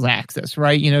nostalgia goggles axis,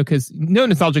 right? You know, because no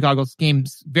nostalgia goggles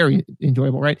game's very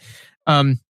enjoyable, right?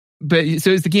 But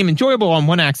so is the game enjoyable on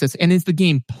one axis, and is the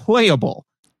game playable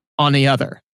on the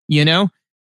other? You know,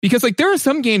 because like there are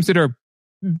some games that are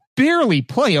barely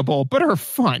playable but are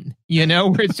fun, you know,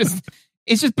 where it's just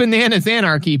bananas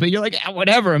anarchy, but you're like,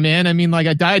 whatever, man. I mean, like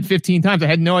I died 15 times. I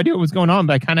had no idea what was going on,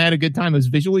 but I kind of had a good time. It was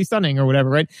visually stunning or whatever,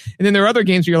 right? And then there are other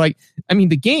games where you're like, I mean,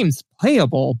 the game's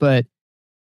playable, but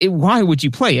why would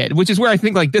you play it? Which is where I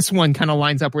think like this one kind of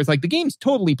lines up, where it's like the game's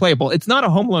totally playable. It's not a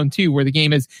Home Alone 2 where the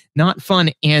game is not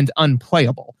fun and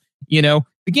unplayable. You know,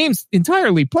 the game's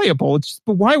entirely playable.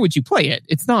 But why would you play it?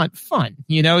 It's not fun.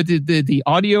 You know, the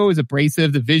audio is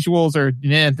abrasive. The visuals are,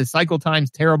 the cycle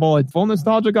time's terrible. It's full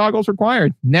nostalgia goggles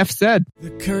required. Neff said. The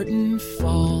curtain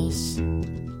falls.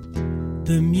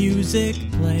 The music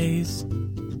plays.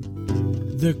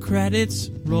 The credits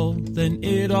roll. Then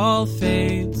it all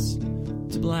fades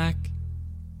to black.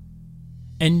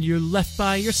 And you're left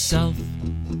by yourself.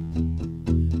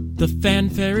 The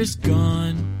fanfare is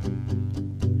gone.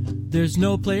 There's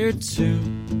no player 2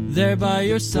 there by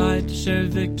your side to share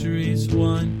victories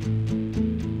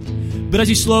won. But as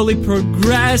you slowly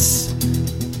progress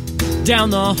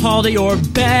down the hall to your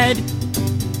bed,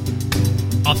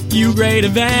 a few great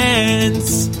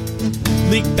events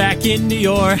leak back into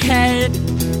your head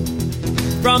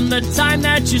from the time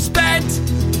that you spent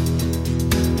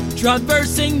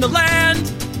traversing the land,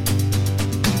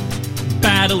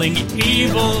 battling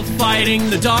evil, fighting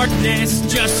the darkness,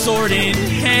 just sword in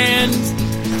hand.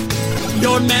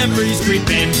 Your memories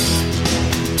creeping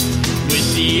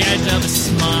with the edge of a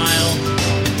smile.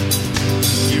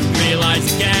 You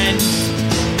realize again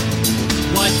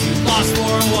what you lost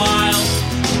for a while.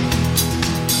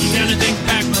 You're gonna think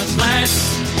back much less